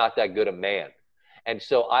 I'm not that good a man. And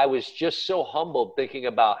so I was just so humbled thinking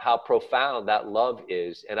about how profound that love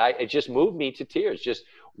is. And it just moved me to tears. Just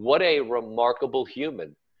what a remarkable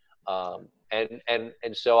human.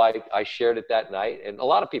 And so I shared it that night, and a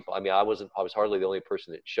lot of people. I mean, I was hardly the only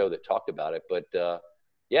person that talked about it, but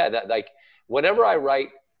that, like, whenever I write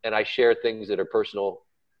and I share things that are personal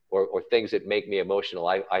or things that make me emotional,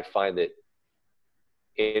 I find that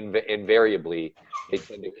invariably they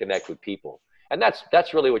tend to connect with people, and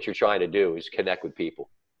that's really what you're trying to do, is connect with people.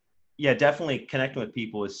 Yeah, definitely connecting with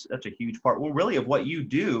people is such a huge part, well, really, of what you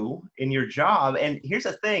do in your job. And here's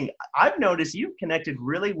the thing. I've noticed you've connected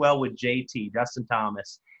really well with JT, Justin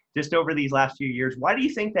Thomas, just over these last few years. Why do you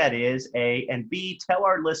think that is, A? And B, tell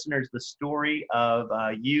our listeners the story of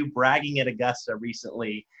you bragging at Augusta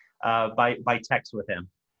recently by text with him.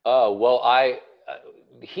 Oh, well,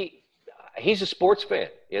 he's a sports fan,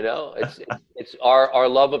 it's our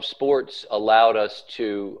love of sports allowed us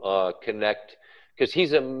to connect, because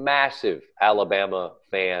he's a massive Alabama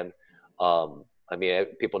fan. I mean,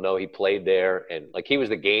 people know he played there, and like, he was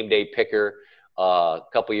the game day picker a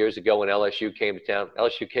couple years ago when LSU came to town.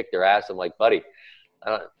 LSU kicked their ass. I'm like, buddy,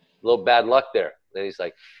 a little bad luck there. And he's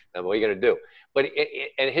like, what are you gonna do? But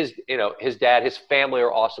and his dad, his family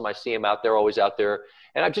are awesome. I see him out there, always out there.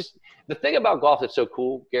 And the thing about golf that's so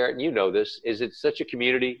cool, Garrett, and you know this, is it's such a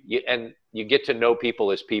community, and you get to know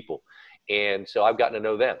people as people. And so I've gotten to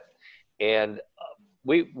know them. And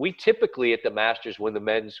we typically at the Masters, when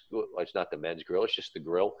it's not the men's grill, it's just the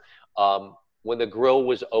grill. When the grill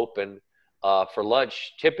was open for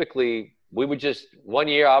lunch, typically we would one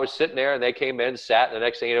year I was sitting there and they came in, sat, and the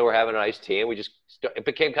next thing you know, we're having an iced tea, and it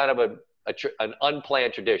became kind of an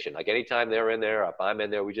unplanned tradition. Like, anytime they're in there, if I'm in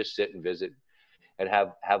there, we just sit and visit and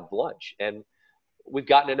have lunch. We've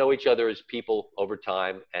gotten to know each other as people over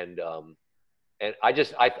time. And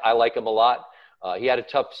I like him a lot. He had a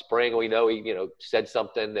tough spring. We know he, said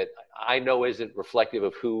something that I know isn't reflective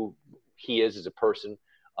of who he is as a person.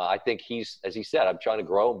 I think as he said, I'm trying to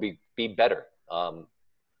grow and be better.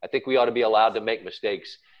 I think we ought to be allowed to make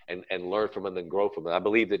mistakes and learn from them and grow from them. I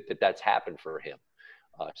believe that's happened for him.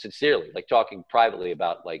 Sincerely, like, talking privately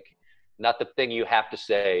about, like, not the thing you have to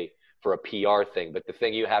say for a PR thing, but the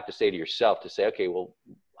thing you have to say to yourself to say, okay, well,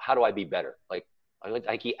 how do I be better? Like, I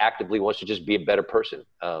think he actively wants to just be a better person.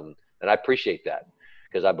 And I appreciate that,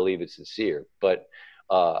 because I believe it's sincere. But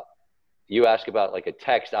you ask about like a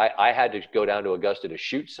text. I had to go down to Augusta to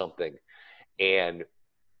shoot something, and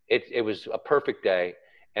it was a perfect day.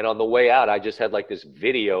 And on the way out, I just had like this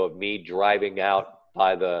video of me driving out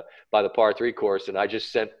by the par three course, and I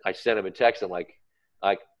sent him a text. I'm like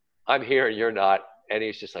I'm here and you're not, and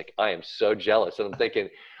he's just like, I am so jealous. And I'm thinking,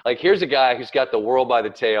 like, here's a guy who's got the world by the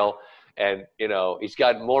tail, and he's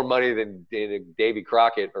got more money than Davy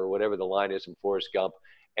Crockett or whatever the line is from Forrest Gump,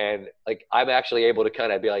 and like I'm actually able to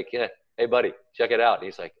kind of be like, yeah, hey buddy, check it out. And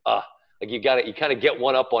he's like, like you kind of get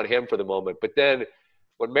one up on him for the moment, but then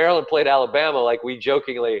when Maryland played Alabama, like we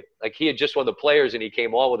jokingly, like he had just won the Players and he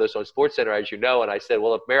came on with us on SportsCenter, as you know. And I said,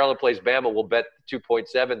 well, if Maryland plays Bama, we'll bet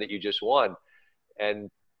 2.7 that you just won.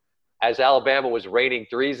 And as Alabama was raining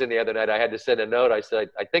threes in the other night, I had to send a note. I said,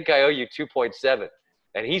 I think I owe you 2.7.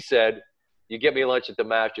 And he said, you get me lunch at the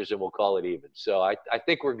Masters and we'll call it even. So I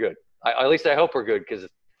think we're good. At least I hope we're good, because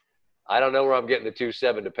I don't know where I'm getting the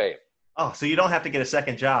 2.7 to pay him. Oh, so you don't have to get a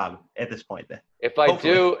second job at this point then? If I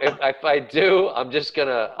do, I'm just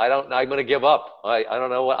gonna. I'm gonna give up. I don't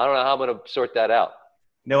know how I'm gonna sort that out.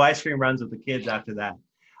 No ice cream runs with the kids after that.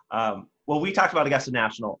 Well, we talked about Augusta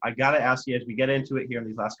National. I got to ask you as we get into it here in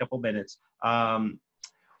these last couple of minutes.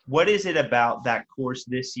 What is it about that course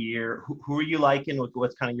this year? Who are you liking?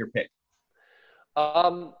 What's kind of your pick?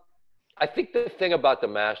 I think the thing about the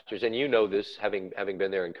Masters, and you know this, having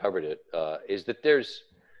been there and covered it, is that there's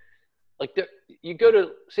like you go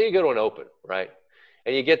to an Open, right?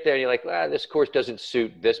 And you get there and you're like, this course doesn't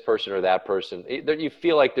suit this person or that person. You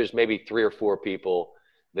feel like there's maybe 3 or 4 people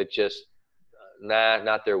that just,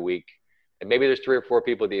 not their week. And maybe there's 3 or 4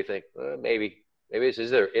 people that you think, maybe this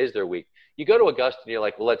is their week. You go to Augusta and you're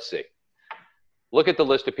like, well, let's see. Look at the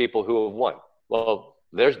list of people who have won. Well,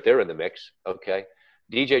 they're in the mix, okay?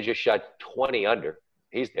 DJ just shot 20 under.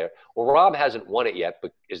 He's there. Well, Rob hasn't won it yet,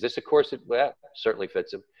 but is this a course that certainly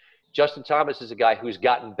fits him? Justin Thomas is a guy who's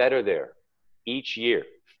gotten better there each year,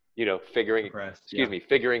 figuring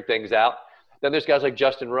things out. Then there's guys like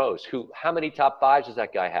Justin Rose, who, how many top 5s does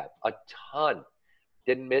that guy have? A ton.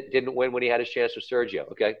 Didn't win when he had his chance with Sergio.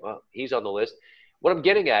 Okay, well, he's on the list. What I'm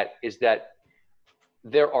getting at is that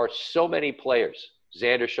there are so many players.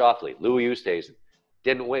 Xander Schauffele, Louis Oosthuizen,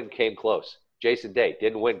 didn't win, came close. Jason Day,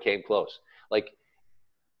 didn't win, came close. Like,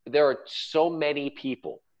 there are so many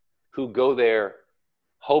people who go there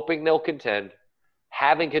hoping they'll contend,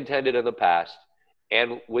 having contended in the past,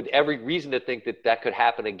 and with every reason to think that could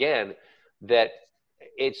happen again, that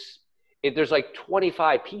there's like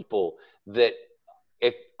 25 people that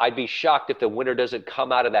if I'd be shocked if the winner doesn't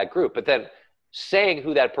come out of that group. But then saying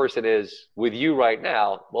who that person is with you right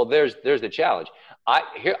now, well, there's the challenge. I'm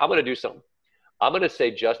going to do something. I'm going to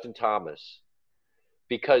say Justin Thomas,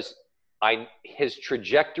 because his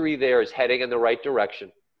trajectory there is heading in the right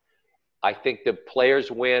direction. I think the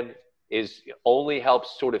players win only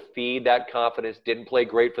helps sort of feed that confidence. Didn't play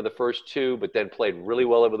great for the first 2, but then played really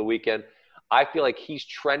well over the weekend. I feel like he's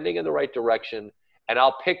trending in the right direction, and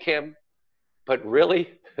I'll pick him. But really,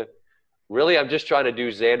 I'm just trying to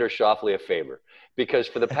do Xander Schauffele a favor, because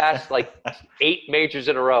for the past 8 majors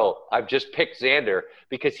in a row, I've just picked Xander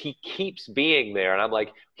because he keeps being there. And I'm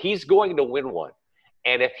like, he's going to win one.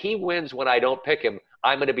 And if he wins when I don't pick him,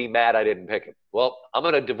 I'm going to be mad I didn't pick him. Well, I'm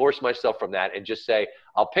going to divorce myself from that and just say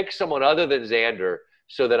I'll pick someone other than Xander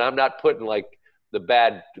so that I'm not putting the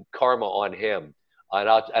bad karma on him. And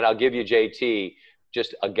I'll give you JT,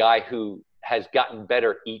 just a guy who has gotten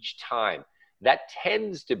better each time. That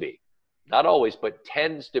tends to be, not always, but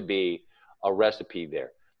tends to be a recipe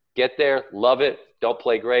there. Get there, love it, don't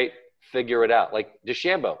play great, figure it out. Like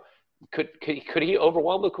DeChambeau, could he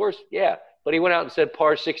overwhelm the course? Yeah. But he went out and said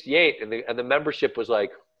par 68, and the membership was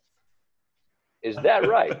like, is that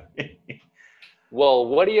right? Well,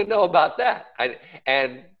 what do you know about that?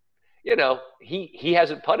 And he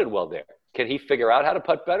hasn't putted well there. Can he figure out how to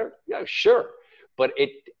putt better? Yeah, sure. But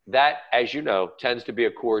that, as you know, tends to be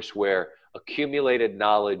a course where accumulated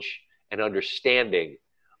knowledge and understanding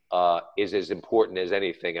is as important as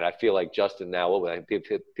anything. And I feel like Justin now, it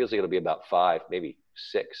feels like it'll be about 5, maybe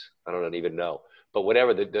 6. I don't even know. But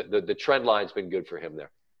whatever, the trend line's been good for him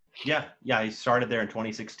there. Yeah, he started there in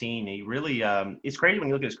 2016. He really it's crazy when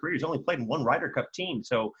you look at his career. He's only played in 1 Ryder Cup team.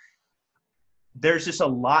 So there's just a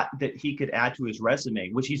lot that he could add to his resume,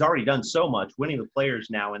 which he's already done so much, winning the Players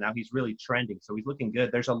now, and now he's really trending. So he's looking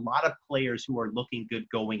good. There's a lot of players who are looking good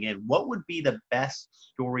going in. What would be the best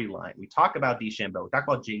storyline? We talk about DeChambeau, we talk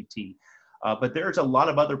about JT, but there's a lot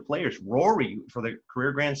of other players. Rory for the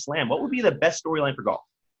career Grand Slam. What would be the best storyline for golf?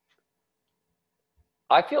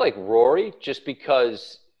 I feel like Rory, just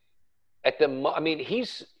because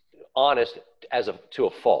he's honest to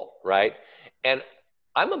a fault, right? And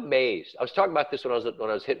I'm amazed. I was talking about this when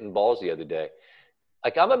I was hitting balls the other day.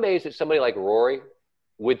 Like, I'm amazed that somebody like Rory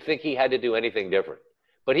would think he had to do anything different.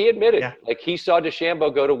 But he admitted, Yeah. like, he saw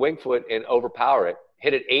DeChambeau go to Winged Foot and overpower it,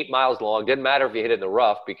 hit it 8 miles long. Didn't matter if you hit it in the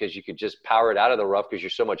rough because you could just power it out of the rough because you're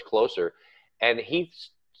so much closer. And he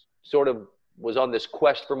sort of was on this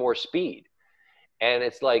quest for more speed. And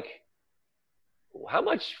it's like, how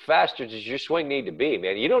much faster does your swing need to be,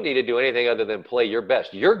 man? You don't need to do anything other than play your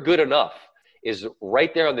best. You're good enough is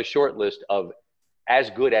right there on the short list of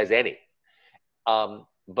as good as any.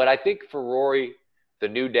 But I think for Rory, the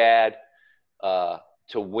new dad,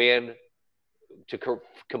 to win, to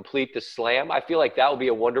complete the slam, I feel like that would be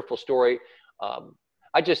a wonderful story.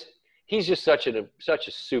 He's just such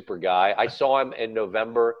a super guy. I saw him in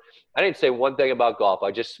November. I didn't say one thing about golf.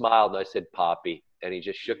 I just smiled and I said, Poppy. And he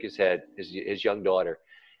just shook his head, his young daughter.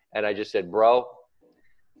 And I just said, bro,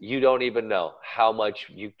 you don't even know how much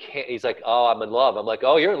you can't. He's like, oh, I'm in love. I'm like,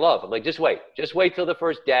 oh, you're in love. I'm like, just wait till the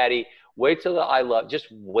first daddy. Wait till the I love. Just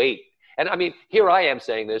wait. And I mean, here I am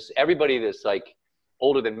saying this. Everybody that's like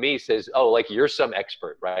older than me says, oh, like you're some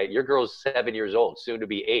expert, right? Your girl's 7 years old, soon to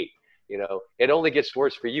be 8. You know, it only gets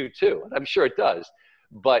worse for you too. And I'm sure it does.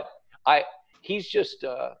 But he's just,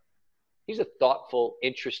 he's a thoughtful,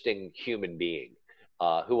 interesting human being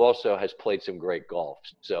who also has played some great golf.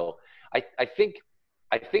 So I think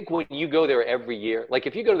when you go there every year, like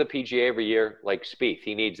if you go to the PGA every year, like Spieth,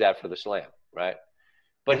 he needs that for the slam, right?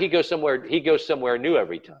 But he goes somewhere new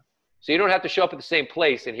every time. So you don't have to show up at the same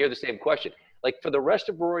place and hear the same question. Like for the rest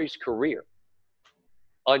of Rory's career,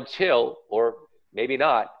 until, or maybe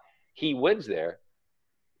not, he wins there.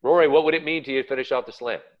 Rory, what would it mean to you to finish off the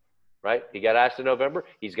slam, right? He got asked in November.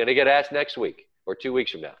 He's going to get asked next week or 2 weeks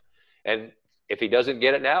from now. And if he doesn't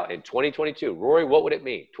get it now in 2022, Rory, what would it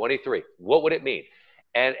mean? 23, what would it mean?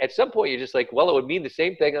 And at some point, you're just like, well, it would mean the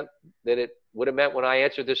same thing that it would have meant when I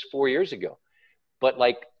answered this 4 years ago. But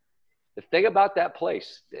like the thing about that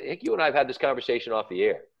place, I think you and I have had this conversation off the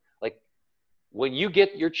air. Like when you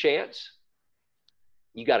get your chance,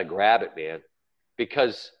 you got to grab it, man.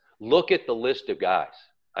 Because look at the list of guys.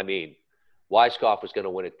 I mean, Weiskopf was going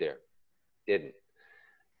to win it there. Didn't.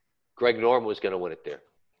 Greg Norman was going to win it there.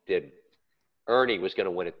 Didn't. Ernie was going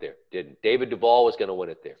to win it there. Didn't. David Duval was going to win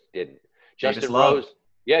it there. Didn't. Justin Rose.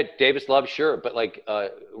 Yeah, Davis Love, sure. But like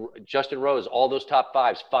Justin Rose, all those top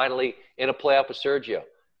fives, finally in a playoff with Sergio.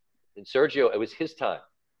 And Sergio, it was his time,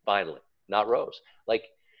 finally, not Rose. Like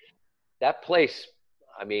that place,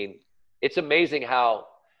 I mean, it's amazing how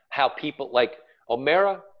people like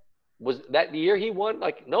O'Mara was that the year he won,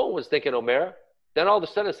 like no one was thinking O'Mara. Then all of a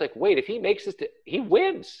sudden it's like, wait, if he makes this, he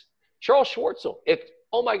wins. Charles Schwartzel,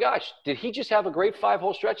 oh my gosh, did he just have a great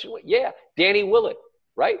 5-hole stretch? Yeah, Danny Willett,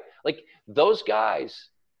 right? Like those guys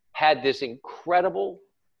had this incredible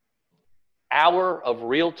hour of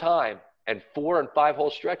real time and 4 and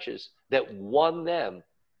 5-hole stretches that won them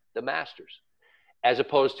the Masters, as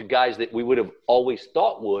opposed to guys that we would have always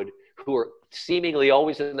thought would, who are seemingly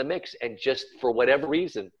always in the mix and just for whatever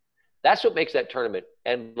reason. That's what makes that tournament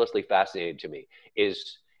endlessly fascinating to me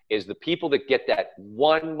is the people that get that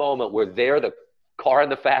one moment where they're the car in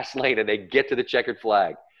the fast lane and they get to the checkered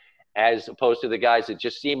flag, as opposed to the guys that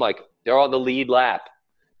just seem like they're on the lead lap,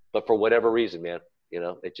 but for whatever reason, man, you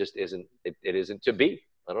know, it just isn't, it isn't to be.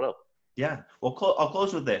 I don't know. Yeah. Well, I'll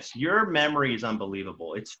close with this. Your memory is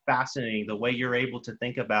unbelievable. It's fascinating the way you're able to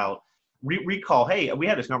think about, recall, hey, we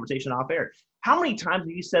had this conversation off air. How many times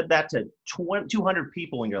have you said that to 200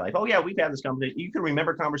 people in your life? Oh, yeah, we've had this conversation. You can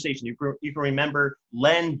remember conversation. You can remember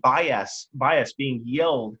Len Bias being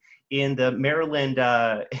yelled in the Maryland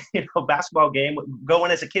basketball game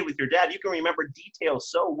going as a kid with your dad. You can remember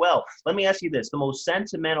details so well. Let me ask you this. The most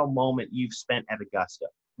sentimental moment you've spent at Augusta.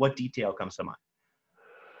 What detail comes to mind?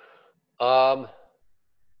 I'll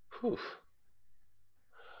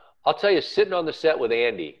tell you, sitting on the set with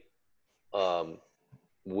Andy,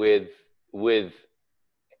 we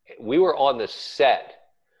were on the set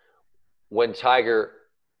when Tiger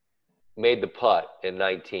made the putt in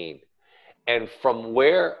 19, and from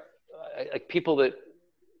where, like people that,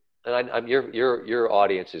 and I'm your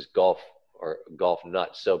audience is golf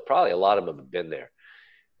nuts, so probably a lot of them have been there.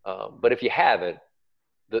 But if you haven't,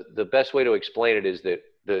 the best way to explain it is that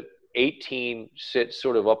the 18 sits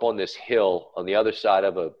sort of up on this hill on the other side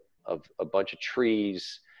of a bunch of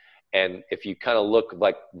trees. And if you kind of look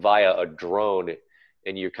like via a drone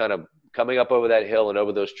and you're kind of coming up over that hill and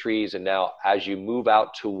over those trees. And now as you move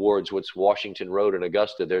out towards what's Washington Road in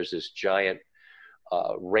Augusta, there's this giant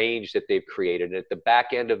range that they've created. And at the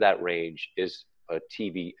back end of that range is an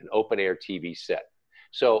open air TV set.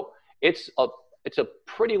 So it's a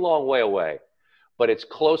pretty long way away, but it's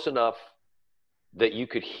close enough that you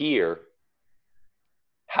could hear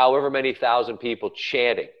however many thousand people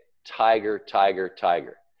chanting, Tiger, Tiger,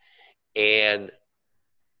 Tiger. And,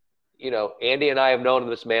 Andy and I have known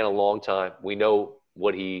this man a long time. We know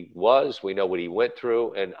what he was. We know what he went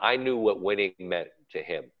through. And I knew what winning meant to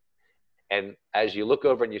him. And as you look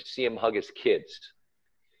over and you see him hug his kids,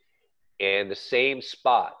 and the same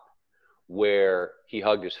spot where he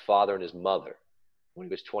hugged his father and his mother when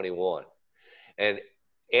he was 21. And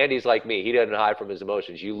Andy's like me. He doesn't hide from his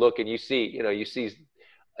emotions. You look and you see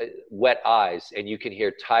wet eyes, and you can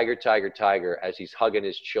hear Tiger, Tiger, Tiger as he's hugging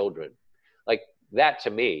his children. Like, that to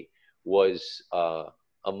me was a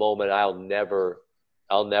moment I'll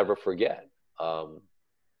never forget.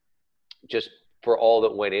 Just for all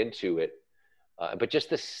that went into it, but just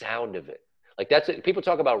the sound of it. Like, that's it. People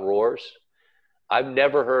talk about roars. I've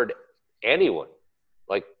never heard anyone,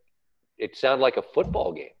 like, it sounded like a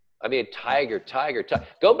football game. I mean, Tiger, Tiger, Tiger.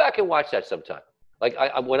 Go back and watch that sometime. Like,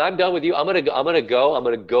 when I'm done with you, I'm gonna go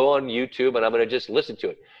on YouTube and I'm gonna just listen to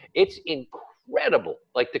it. It's incredible,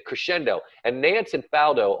 like the crescendo. And Nance and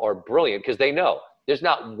Faldo are brilliant because they know there's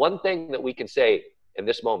not one thing that we can say in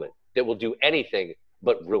this moment that will do anything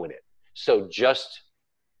but ruin it. So just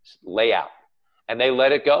lay out. And they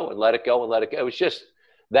let it go and let it go and let it go. It was just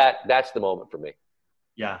that's the moment for me.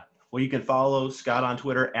 Yeah. Well, you can follow Scott on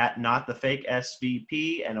Twitter at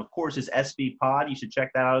NotTheFakeSVP, and of course his SV Pod. You should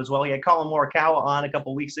check that out as well. He had Colin Morikawa on a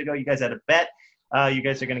couple weeks ago. You guys had a bet. You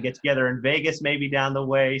guys are going to get together in Vegas, maybe down the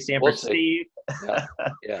way. Sanford Steve.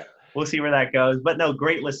 Yeah. We'll see where that goes. But no,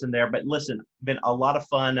 great listen there. But listen, been a lot of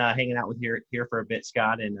fun hanging out with you here for a bit,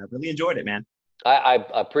 Scott, and I really enjoyed it, man. I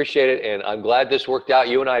appreciate it, and I'm glad this worked out.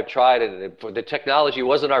 You and I have tried it, and the technology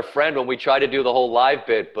wasn't our friend when we tried to do the whole live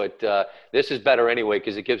bit, but this is better anyway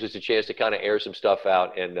because it gives us a chance to kind of air some stuff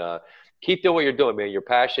out. And keep doing what you're doing, man. Your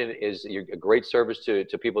passion is a great service to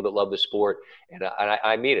people that love the sport, and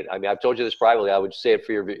I mean it. I mean, I've told you this privately. I would say it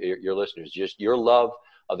for your listeners. Just your love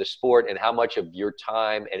of the sport and how much of your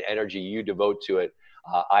time and energy you devote to it.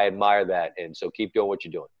 I admire that, and so keep doing what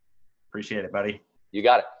you're doing. Appreciate it, buddy. You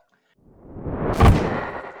got it.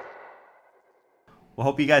 Well,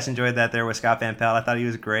 hope you guys enjoyed that there with Scott Van Pelt. I thought he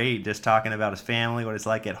was great, just talking about his family, what it's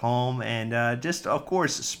like at home, and just, of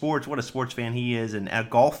course, sports, what a sports fan he is, and a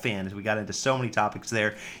golf fan, as we got into so many topics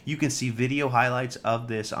there. You can see video highlights of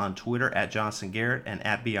this on Twitter at Johnson Garrett and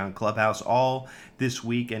at Beyond Clubhouse all this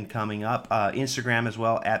week and coming up. Instagram as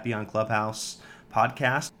well, at Beyond Clubhouse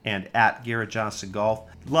Podcast and at Garrett Johnson Golf.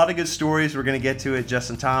 A lot of good stories. We're going to get to it.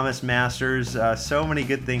 Justin Thomas, Masters, so many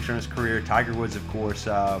good things from his career. Tiger Woods, of course.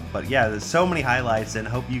 But yeah, there's so many highlights, and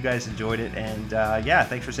hope you guys enjoyed it. And yeah,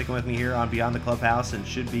 thanks for sticking with me here on Beyond the Clubhouse, and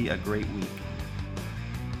should be a great week.